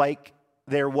 like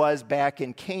there was back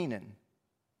in Canaan.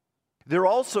 They're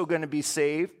also going to be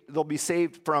saved. They'll be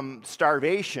saved from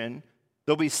starvation.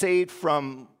 They'll be saved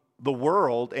from the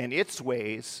world and its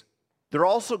ways. They're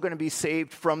also going to be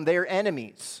saved from their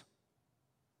enemies.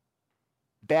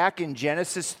 Back in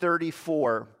Genesis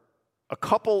 34, a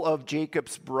couple of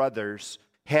Jacob's brothers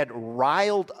had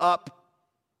riled up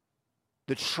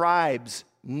the tribes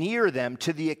near them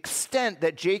to the extent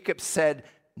that Jacob said,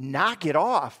 "Knock it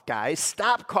off, guys.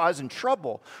 Stop causing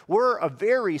trouble. We're a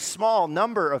very small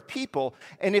number of people,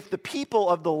 and if the people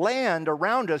of the land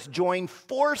around us join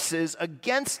forces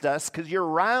against us because you're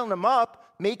riling them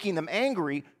up, making them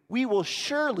angry, we will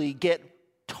surely get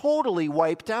totally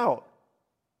wiped out."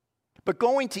 But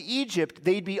going to Egypt,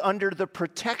 they'd be under the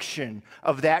protection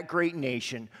of that great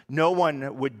nation. No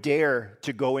one would dare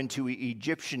to go into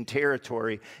Egyptian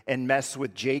territory and mess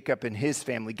with Jacob and his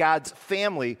family. God's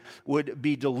family would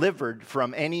be delivered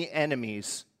from any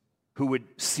enemies who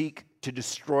would seek to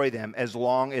destroy them as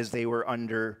long as they were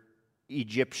under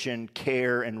Egyptian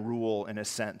care and rule, in a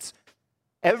sense.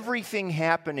 Everything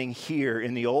happening here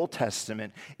in the Old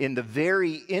Testament, in the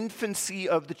very infancy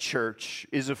of the church,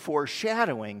 is a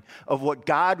foreshadowing of what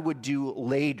God would do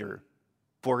later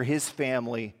for his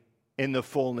family in the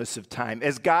fullness of time.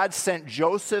 As God sent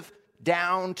Joseph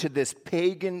down to this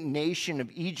pagan nation of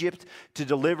Egypt to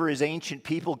deliver his ancient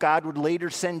people, God would later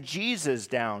send Jesus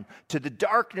down to the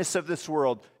darkness of this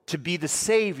world to be the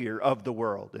Savior of the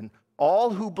world. And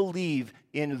all who believe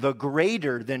in the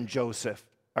greater than Joseph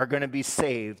are going to be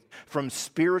saved from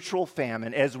spiritual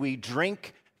famine as we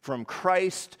drink from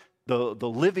Christ, the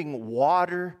living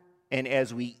water, and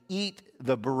as we eat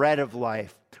the bread of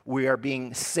life. We are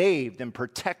being saved and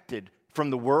protected from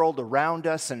the world around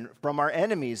us and from our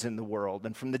enemies in the world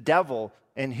and from the devil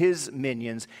and his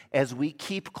minions as we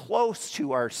keep close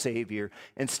to our Savior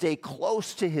and stay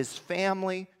close to his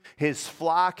family, his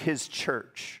flock, his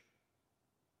church.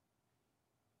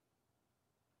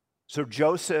 So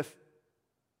Joseph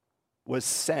was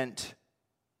sent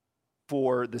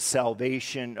for the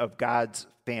salvation of God's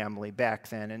family back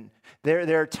then. And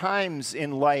there are times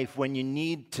in life when you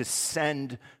need to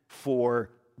send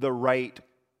for the right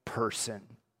person.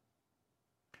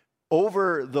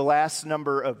 Over the last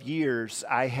number of years,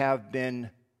 I have been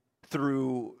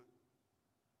through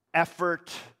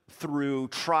effort, through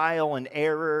trial and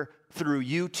error, through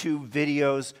YouTube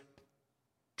videos,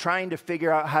 trying to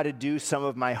figure out how to do some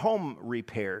of my home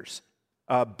repairs.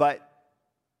 But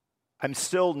I'm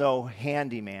still no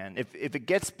handyman. If it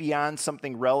gets beyond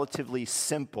something relatively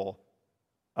simple,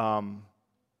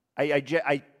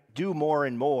 I do more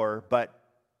and more, but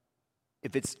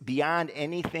if it's beyond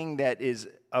anything that is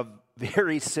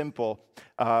very simple,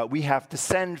 we have to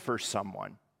send for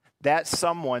someone. That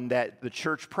someone that the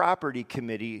church property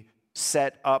committee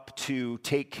set up to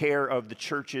take care of the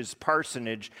church's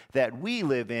parsonage that we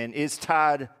live in is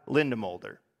Todd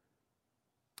Lindemolder.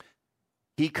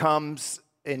 He comes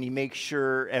and he makes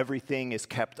sure everything is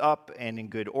kept up and in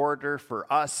good order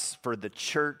for us, for the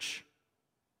church.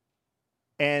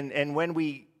 And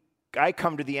when I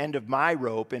come to the end of my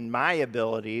rope and my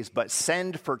abilities, but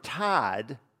send for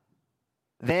Todd,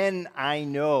 then I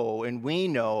know and we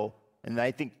know, and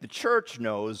I think the church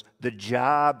knows, the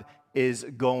job is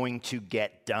going to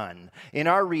get done. In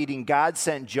our reading, God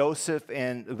sent Joseph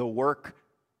and the work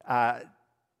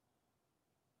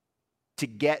to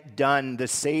get done the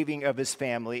saving of his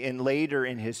family. And later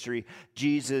in history,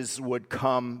 Jesus would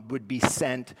be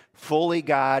sent, fully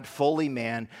God, fully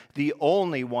man, the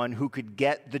only one who could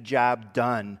get the job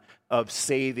done of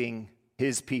saving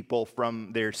his people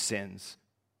from their sins.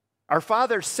 Our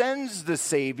Father sends the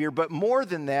Savior, but more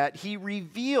than that, he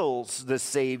reveals the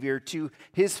Savior to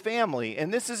his family.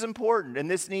 And this is important, and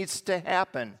this needs to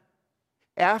happen.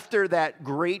 After that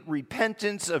great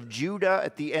repentance of Judah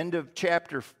at the end of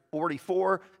chapter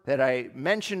 44 that I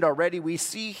mentioned already, we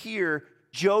see here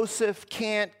Joseph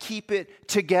can't keep it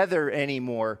together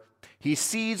anymore. He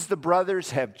sees the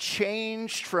brothers have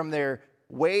changed from their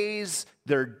ways.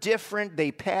 They're different.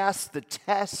 They passed the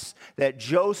tests that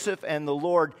Joseph and the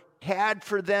Lord had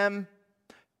for them,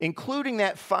 including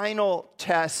that final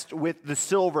test with the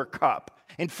silver cup.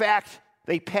 In fact,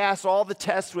 they pass all the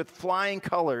tests with flying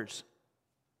colors.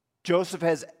 Joseph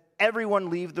has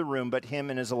everyone leave the room but him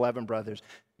and his 11 brothers.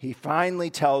 He finally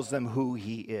tells them who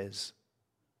he is.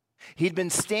 He'd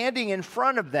been standing in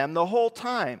front of them the whole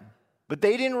time, but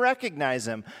they didn't recognize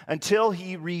him until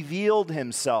he revealed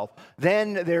himself.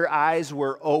 Then their eyes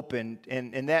were opened,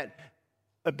 and that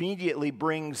immediately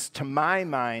brings to my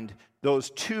mind those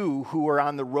two who were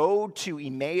on the road to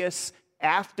Emmaus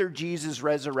after Jesus'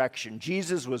 resurrection.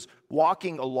 Jesus was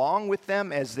walking along with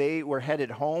them as they were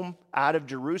headed home out of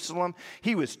Jerusalem.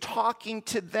 He was talking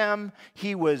to them.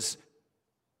 He was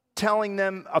telling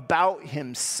them about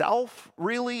himself,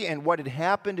 really, and what had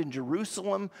happened in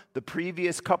Jerusalem the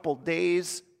previous couple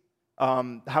days,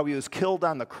 how he was killed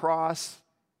on the cross.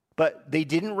 But they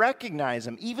didn't recognize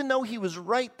him, even though he was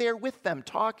right there with them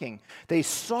talking. They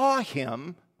saw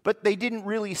him, but they didn't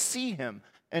really see him.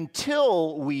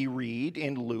 Until we read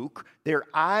in Luke, their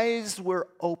eyes were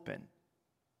open,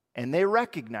 and they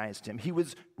recognized him. He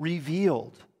was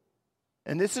revealed.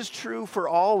 And this is true for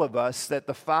all of us, that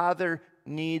the Father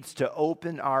needs to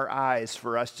open our eyes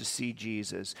for us to see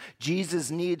Jesus.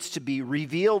 Jesus needs to be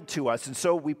revealed to us, and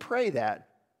so we pray that.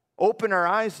 Open our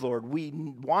eyes, Lord. We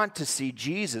want to see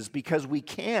Jesus because we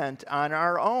can't on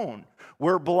our own.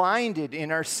 We're blinded in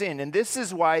our sin, and this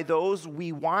is why those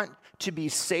we want to be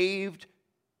saved,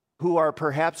 who are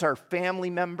perhaps our family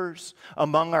members,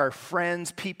 among our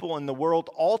friends, people in the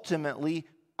world, ultimately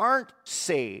aren't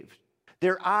saved.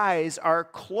 Their eyes are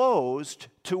closed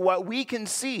to what we can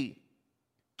see.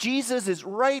 Jesus is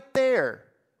right there,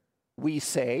 we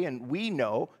say, and we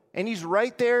know, and he's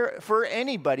right there for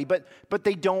anybody, but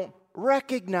they don't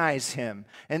recognize him.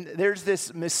 And there's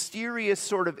this mysterious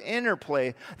sort of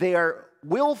interplay. They are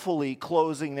willfully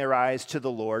closing their eyes to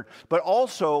the Lord, but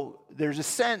also there's a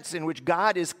sense in which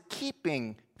God is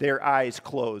keeping their eyes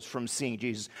closed from seeing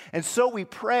Jesus. And so we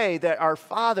pray that our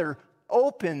Father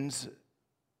opens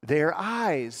their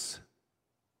eyes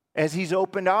as he's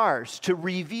opened ours to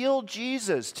reveal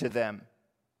Jesus to them.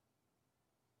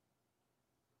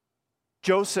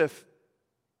 Joseph,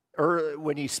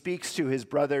 when he speaks to his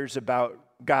brothers about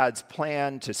God's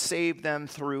plan to save them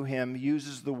through him,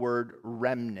 uses the word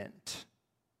remnant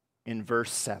in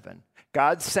verse 7.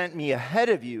 God sent me ahead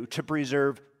of you to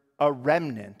preserve a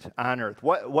remnant on earth.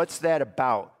 What's that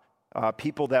about?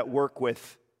 People that work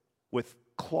with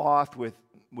cloth, with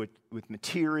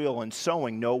material and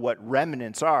sewing know what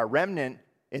remnants are. Remnant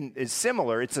is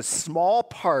similar. It's a small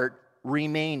part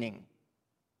remaining.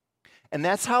 And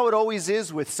that's how it always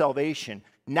is with salvation.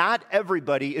 Not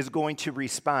everybody is going to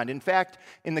respond. In fact,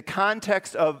 in the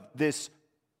context of this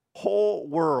whole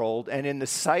world and in the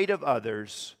sight of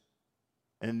others,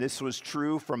 and this was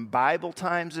true from Bible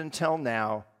times until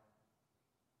now,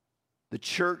 the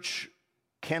church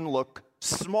can look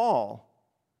small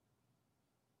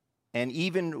and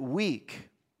even weak.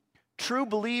 True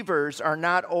believers are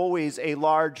not always a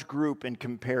large group in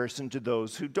comparison to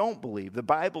those who don't believe. The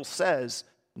Bible says,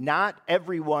 not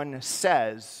everyone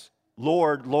says,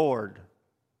 Lord, Lord.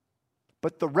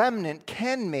 But the remnant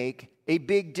can make a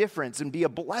big difference and be a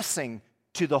blessing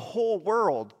to the whole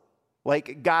world,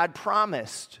 like God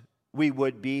promised we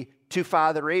would be to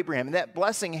Father Abraham. And that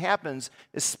blessing happens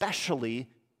especially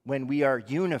when we are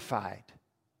unified,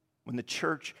 when the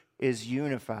church is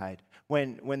unified,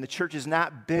 when the church is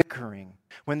not bickering,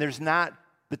 when there's not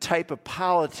the type of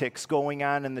politics going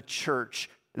on in the church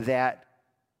that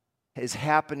is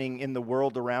happening in the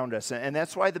world around us. And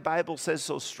that's why the Bible says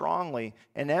so strongly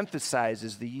and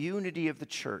emphasizes the unity of the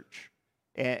church.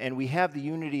 And we have the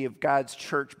unity of God's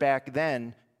church back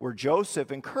then, where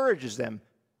Joseph encourages them,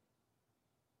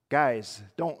 guys,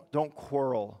 don't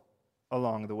quarrel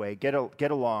along the way. Get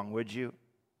along, would you?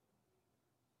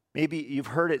 Maybe you've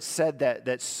heard it said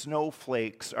that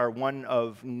snowflakes are one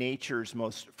of nature's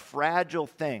most fragile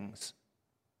things.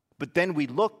 But then we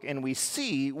look and we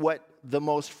see what the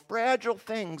most fragile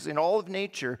things in all of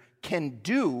nature can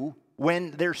do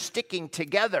when they're sticking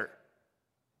together.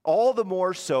 All the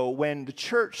more so when the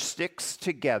church sticks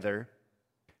together,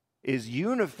 is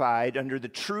unified under the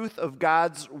truth of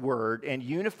God's word and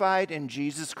unified in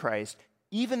Jesus Christ,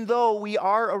 even though we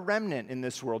are a remnant in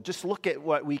this world. Just look at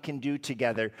what we can do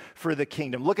together for the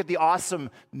kingdom. Look at the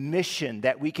awesome mission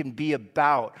that we can be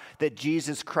about, that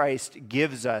Jesus Christ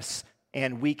gives us,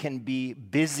 and we can be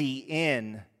busy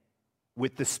in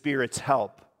with the Spirit's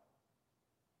help.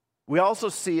 We also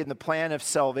see in the plan of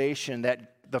salvation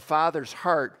that the Father's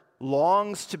heart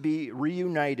longs to be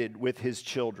reunited with his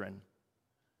children.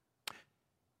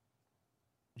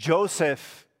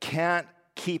 Joseph can't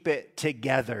keep it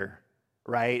together,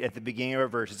 right? At the beginning of our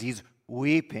verses, he's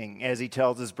weeping as he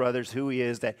tells his brothers who he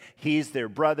is, that he's their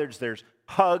brothers. There's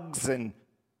hugs and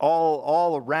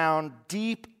all around,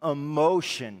 deep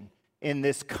emotion in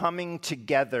this coming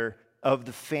together of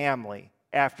the family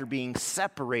after being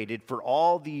separated for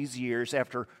all these years,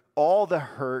 after all the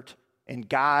hurt, and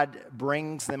God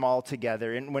brings them all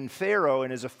together. And when Pharaoh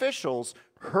and his officials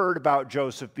heard about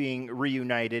Joseph being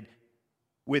reunited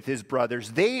with his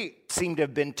brothers, they seem to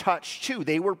have been touched too.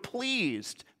 They were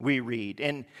pleased, we read.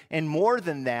 And more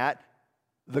than that,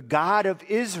 the God of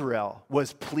Israel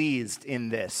was pleased in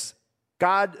this.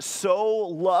 God so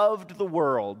loved the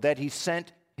world that he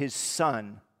sent his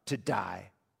son to die.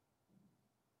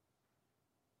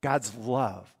 God's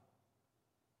love.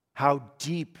 How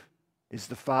deep is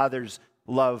the Father's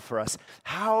love for us?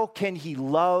 How can he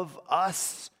love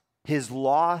us, his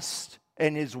lost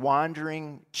and his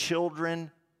wandering children,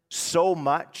 so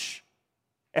much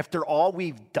after all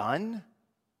we've done?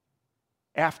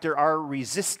 After our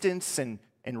resistance and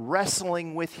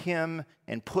wrestling with him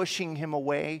and pushing him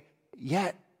away,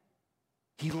 yet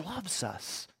he loves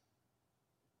us.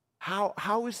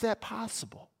 How is that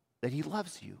possible? That he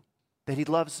loves you, that he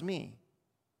loves me?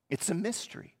 It's a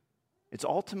mystery. It's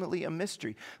ultimately a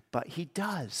mystery. But he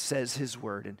does, says his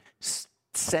word. And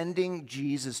sending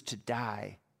Jesus to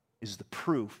die is the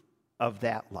proof of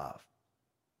that love.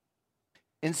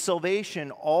 In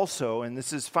salvation also, and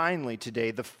this is finally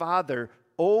today, the Father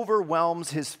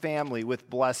overwhelms his family with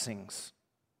blessings.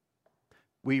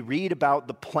 We read about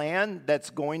the plan that's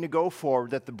going to go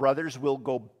forward, that the brothers will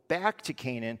go back to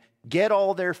Canaan, get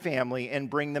all their family, and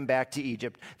bring them back to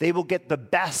Egypt. They will get the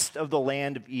best of the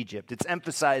land of Egypt. It's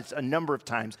emphasized a number of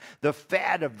times, the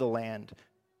fat of the land.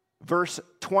 Verse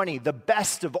 20, the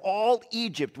best of all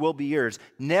Egypt will be yours.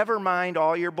 Never mind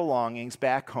all your belongings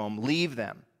back home. Leave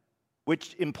them.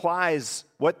 Which implies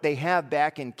what they have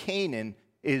back in Canaan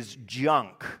is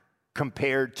junk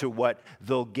compared to what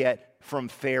they'll get from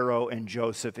Pharaoh and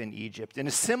Joseph in Egypt. In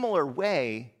a similar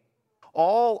way,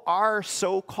 all our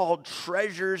so-called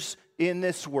treasures in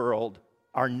this world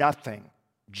are nothing,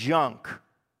 junk,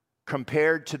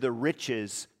 compared to the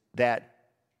riches that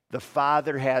the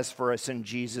Father has for us in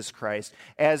Jesus Christ.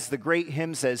 As the great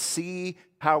hymn says, see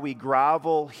how we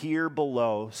grovel here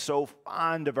below, so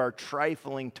fond of our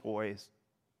trifling toys.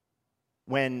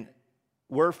 When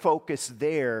we're focused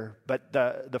there, but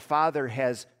the Father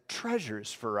has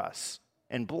treasures for us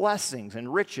and blessings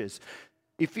and riches.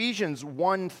 Ephesians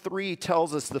 1:3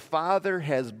 tells us the Father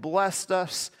has blessed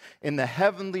us in the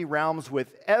heavenly realms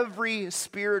with every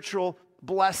spiritual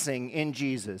blessing in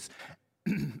Jesus.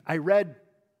 I read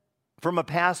from a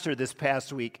pastor this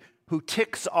past week who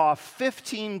ticks off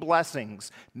 15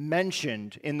 blessings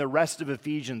mentioned in the rest of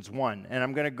Ephesians 1, and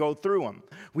I'm going to go through them.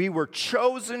 We were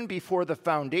chosen before the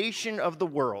foundation of the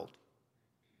world.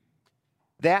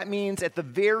 That means at the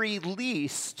very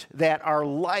least that our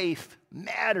life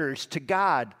matters to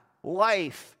God.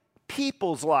 Life,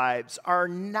 people's lives are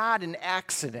not an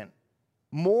accident.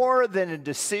 More than a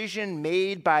decision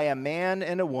made by a man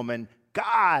and a woman,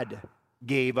 God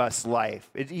gave us life.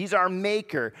 He's our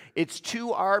maker. It's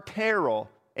to our peril,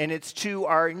 and it's to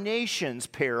our nation's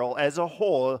peril as a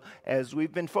whole, as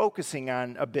we've been focusing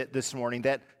on a bit this morning,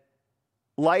 that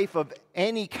life of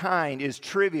any kind is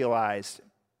trivialized,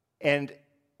 and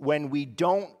when we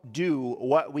don't do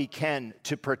what we can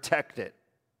to protect it.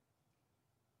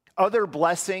 Other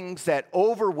blessings that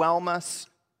overwhelm us: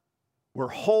 we're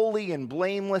holy and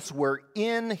blameless. We're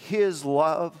in his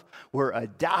love. We're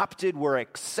adopted. We're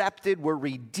accepted. We're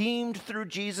redeemed through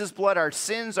Jesus' blood. Our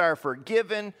sins are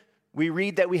forgiven. We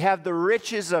read that we have the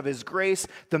riches of his grace.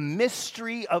 The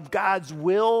mystery of God's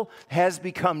will has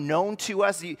become known to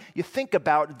us. You think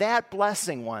about that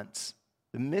blessing once.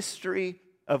 The mystery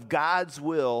of God's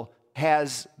will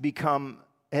has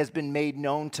been made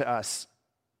known to us.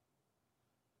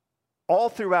 All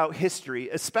throughout history,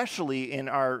 especially in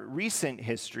our recent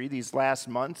history, these last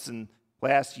months and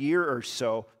last year or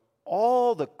so,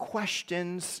 all the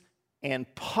questions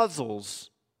and puzzles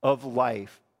of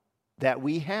life that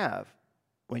we have,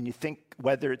 when you think,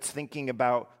 whether it's thinking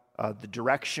about the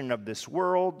direction of this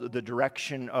world, the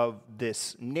direction of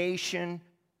this nation,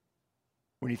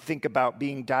 when you think about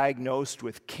being diagnosed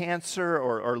with cancer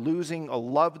or losing a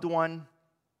loved one,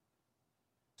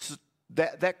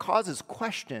 that causes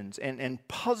questions and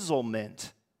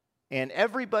puzzlement. And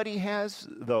everybody has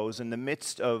those in the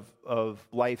midst of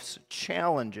life's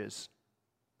challenges.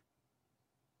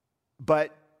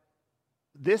 But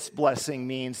this blessing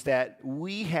means that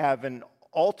we have an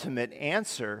ultimate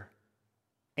answer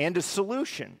and a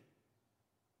solution.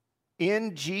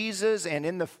 In Jesus and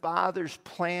in the Father's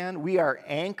plan, we are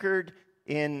anchored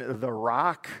in the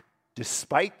rock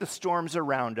despite the storms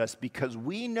around us, because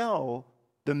we know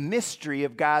the mystery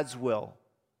of God's will.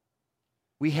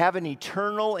 We have an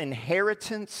eternal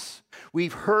inheritance.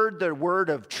 We've heard the word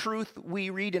of truth we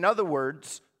read. In other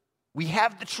words, we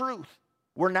have the truth.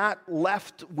 We're not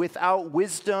left without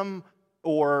wisdom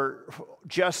or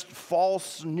just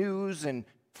false news and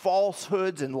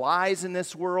falsehoods and lies in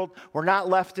this world. We're not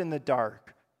left in the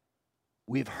dark.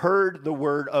 We've heard the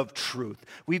word of truth.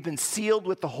 We've been sealed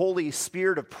with the Holy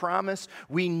Spirit of promise.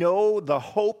 We know the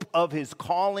hope of his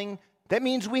calling. That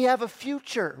means we have a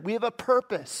future. We have a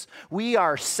purpose. We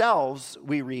ourselves,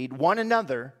 we read, one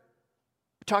another.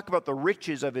 We talk about the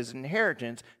riches of his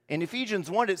inheritance. In Ephesians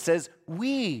 1, it says,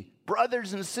 we,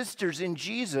 brothers and sisters in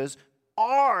Jesus,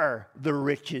 are the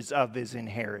riches of his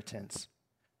inheritance.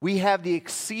 We have the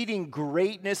exceeding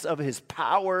greatness of his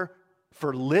power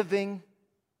for living.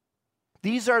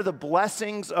 These are the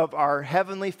blessings of our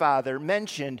Heavenly Father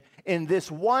mentioned in this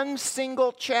one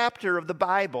single chapter of the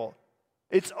Bible.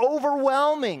 It's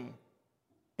overwhelming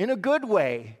in a good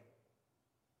way.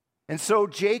 And so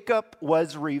Jacob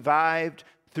was revived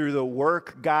through the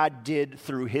work God did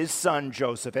through his son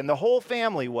Joseph, and the whole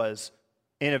family was,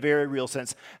 in a very real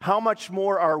sense. How much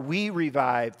more are we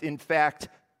revived? In fact,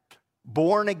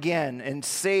 born again and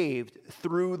saved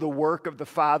through the work of the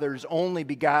Father's only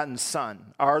begotten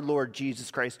Son, our Lord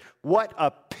Jesus Christ. What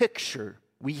a picture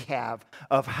we have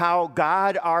of how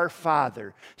God our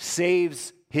Father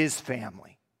saves his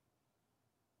family.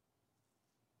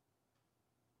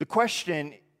 The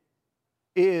question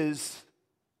is,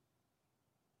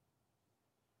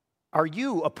 are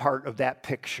you a part of that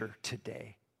picture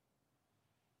today?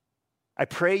 I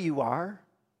pray you are.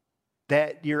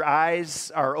 that your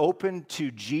eyes are open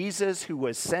to Jesus who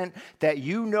was sent, that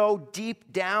you know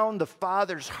deep down the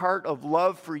Father's heart of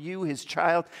love for you, his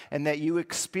child, and that you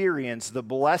experience the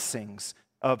blessings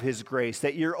of his grace,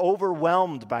 that you're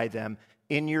overwhelmed by them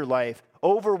in your life,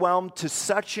 overwhelmed to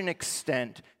such an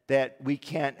extent that we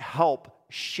can't help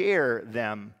share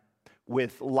them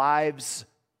with lives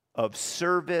of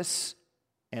service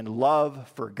and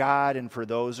love for God and for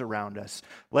those around us.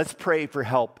 Let's pray for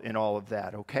help in all of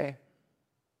that, okay?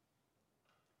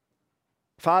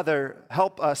 Father,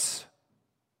 help us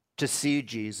to see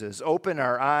Jesus. Open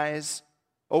our eyes,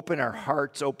 open our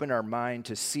hearts, open our mind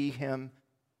to see him.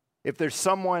 If there's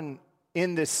someone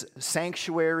in this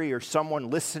sanctuary or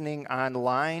someone listening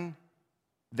online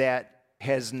that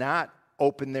has not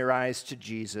opened their eyes to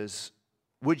Jesus,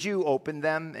 would you open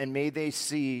them, and may they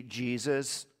see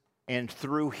Jesus, and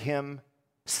through him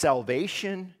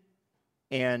salvation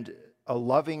and a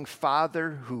loving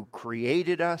Father who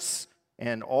created us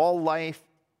and all life,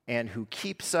 and who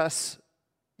keeps us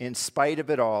in spite of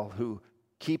it all, who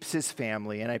keeps his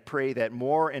family. And I pray that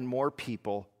more and more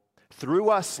people, through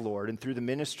us, Lord, and through the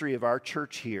ministry of our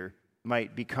church here,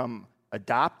 might become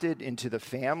adopted into the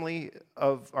family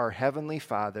of our Heavenly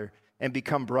Father and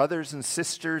become brothers and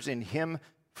sisters in him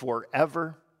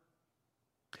forever.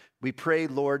 We pray,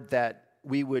 Lord, that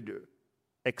we would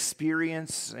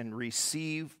experience and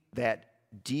receive that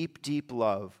deep, deep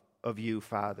love of you,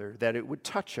 Father, that it would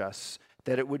touch us,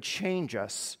 that it would change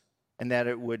us, and that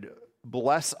it would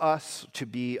bless us to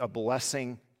be a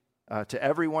blessing to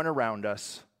everyone around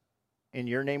us. In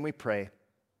your name we pray.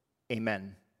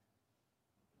 Amen.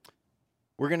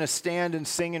 We're going to stand and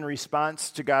sing in response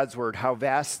to God's word, How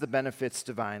Vast the Benefits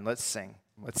Divine. Let's sing.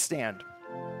 Let's stand.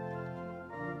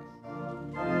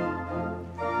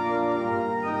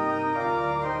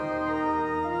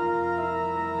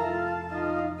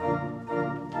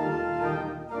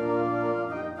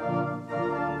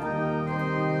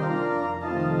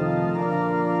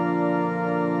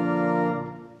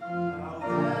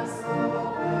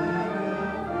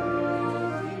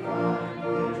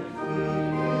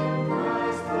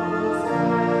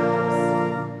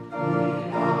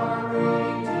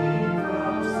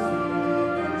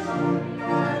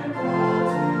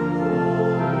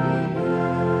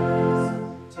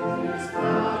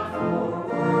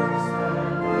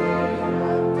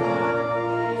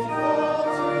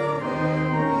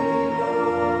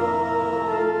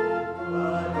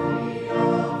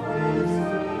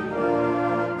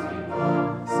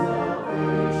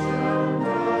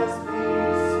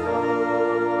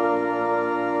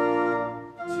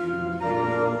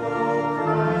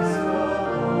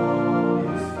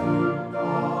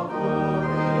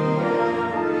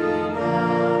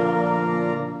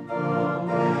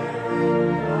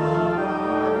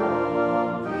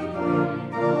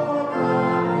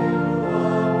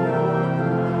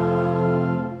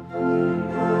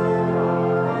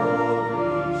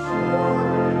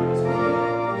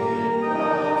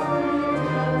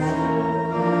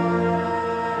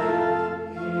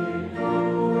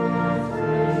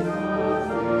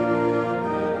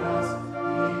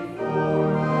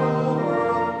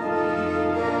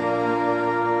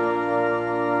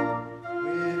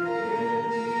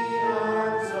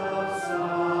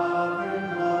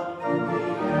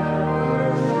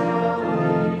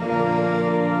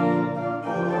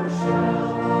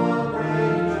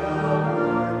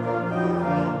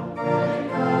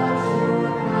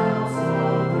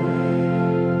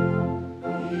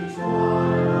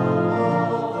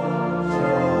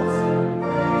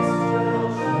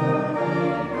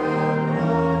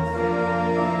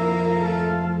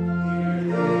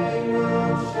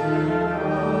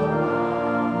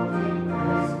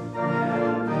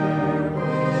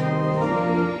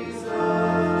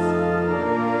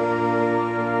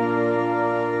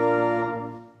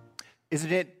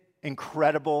 Isn't it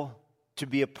incredible to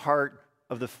be a part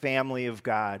of the family of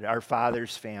God, our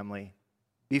Father's family?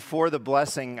 Before the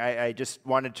blessing, I just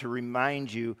wanted to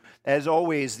remind you, as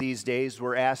always these days,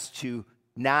 we're asked to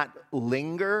not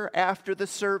linger after the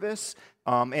service.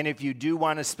 And if you do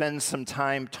want to spend some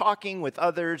time talking with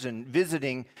others and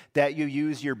visiting, that you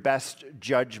use your best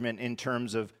judgment in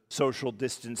terms of social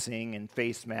distancing and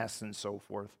face masks and so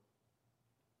forth.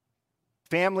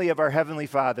 Family of our Heavenly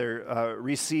Father,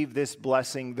 receive this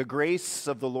blessing. The grace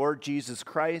of the Lord Jesus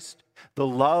Christ, the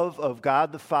love of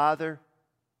God the Father,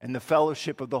 and the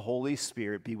fellowship of the Holy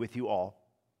Spirit be with you all.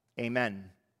 Amen.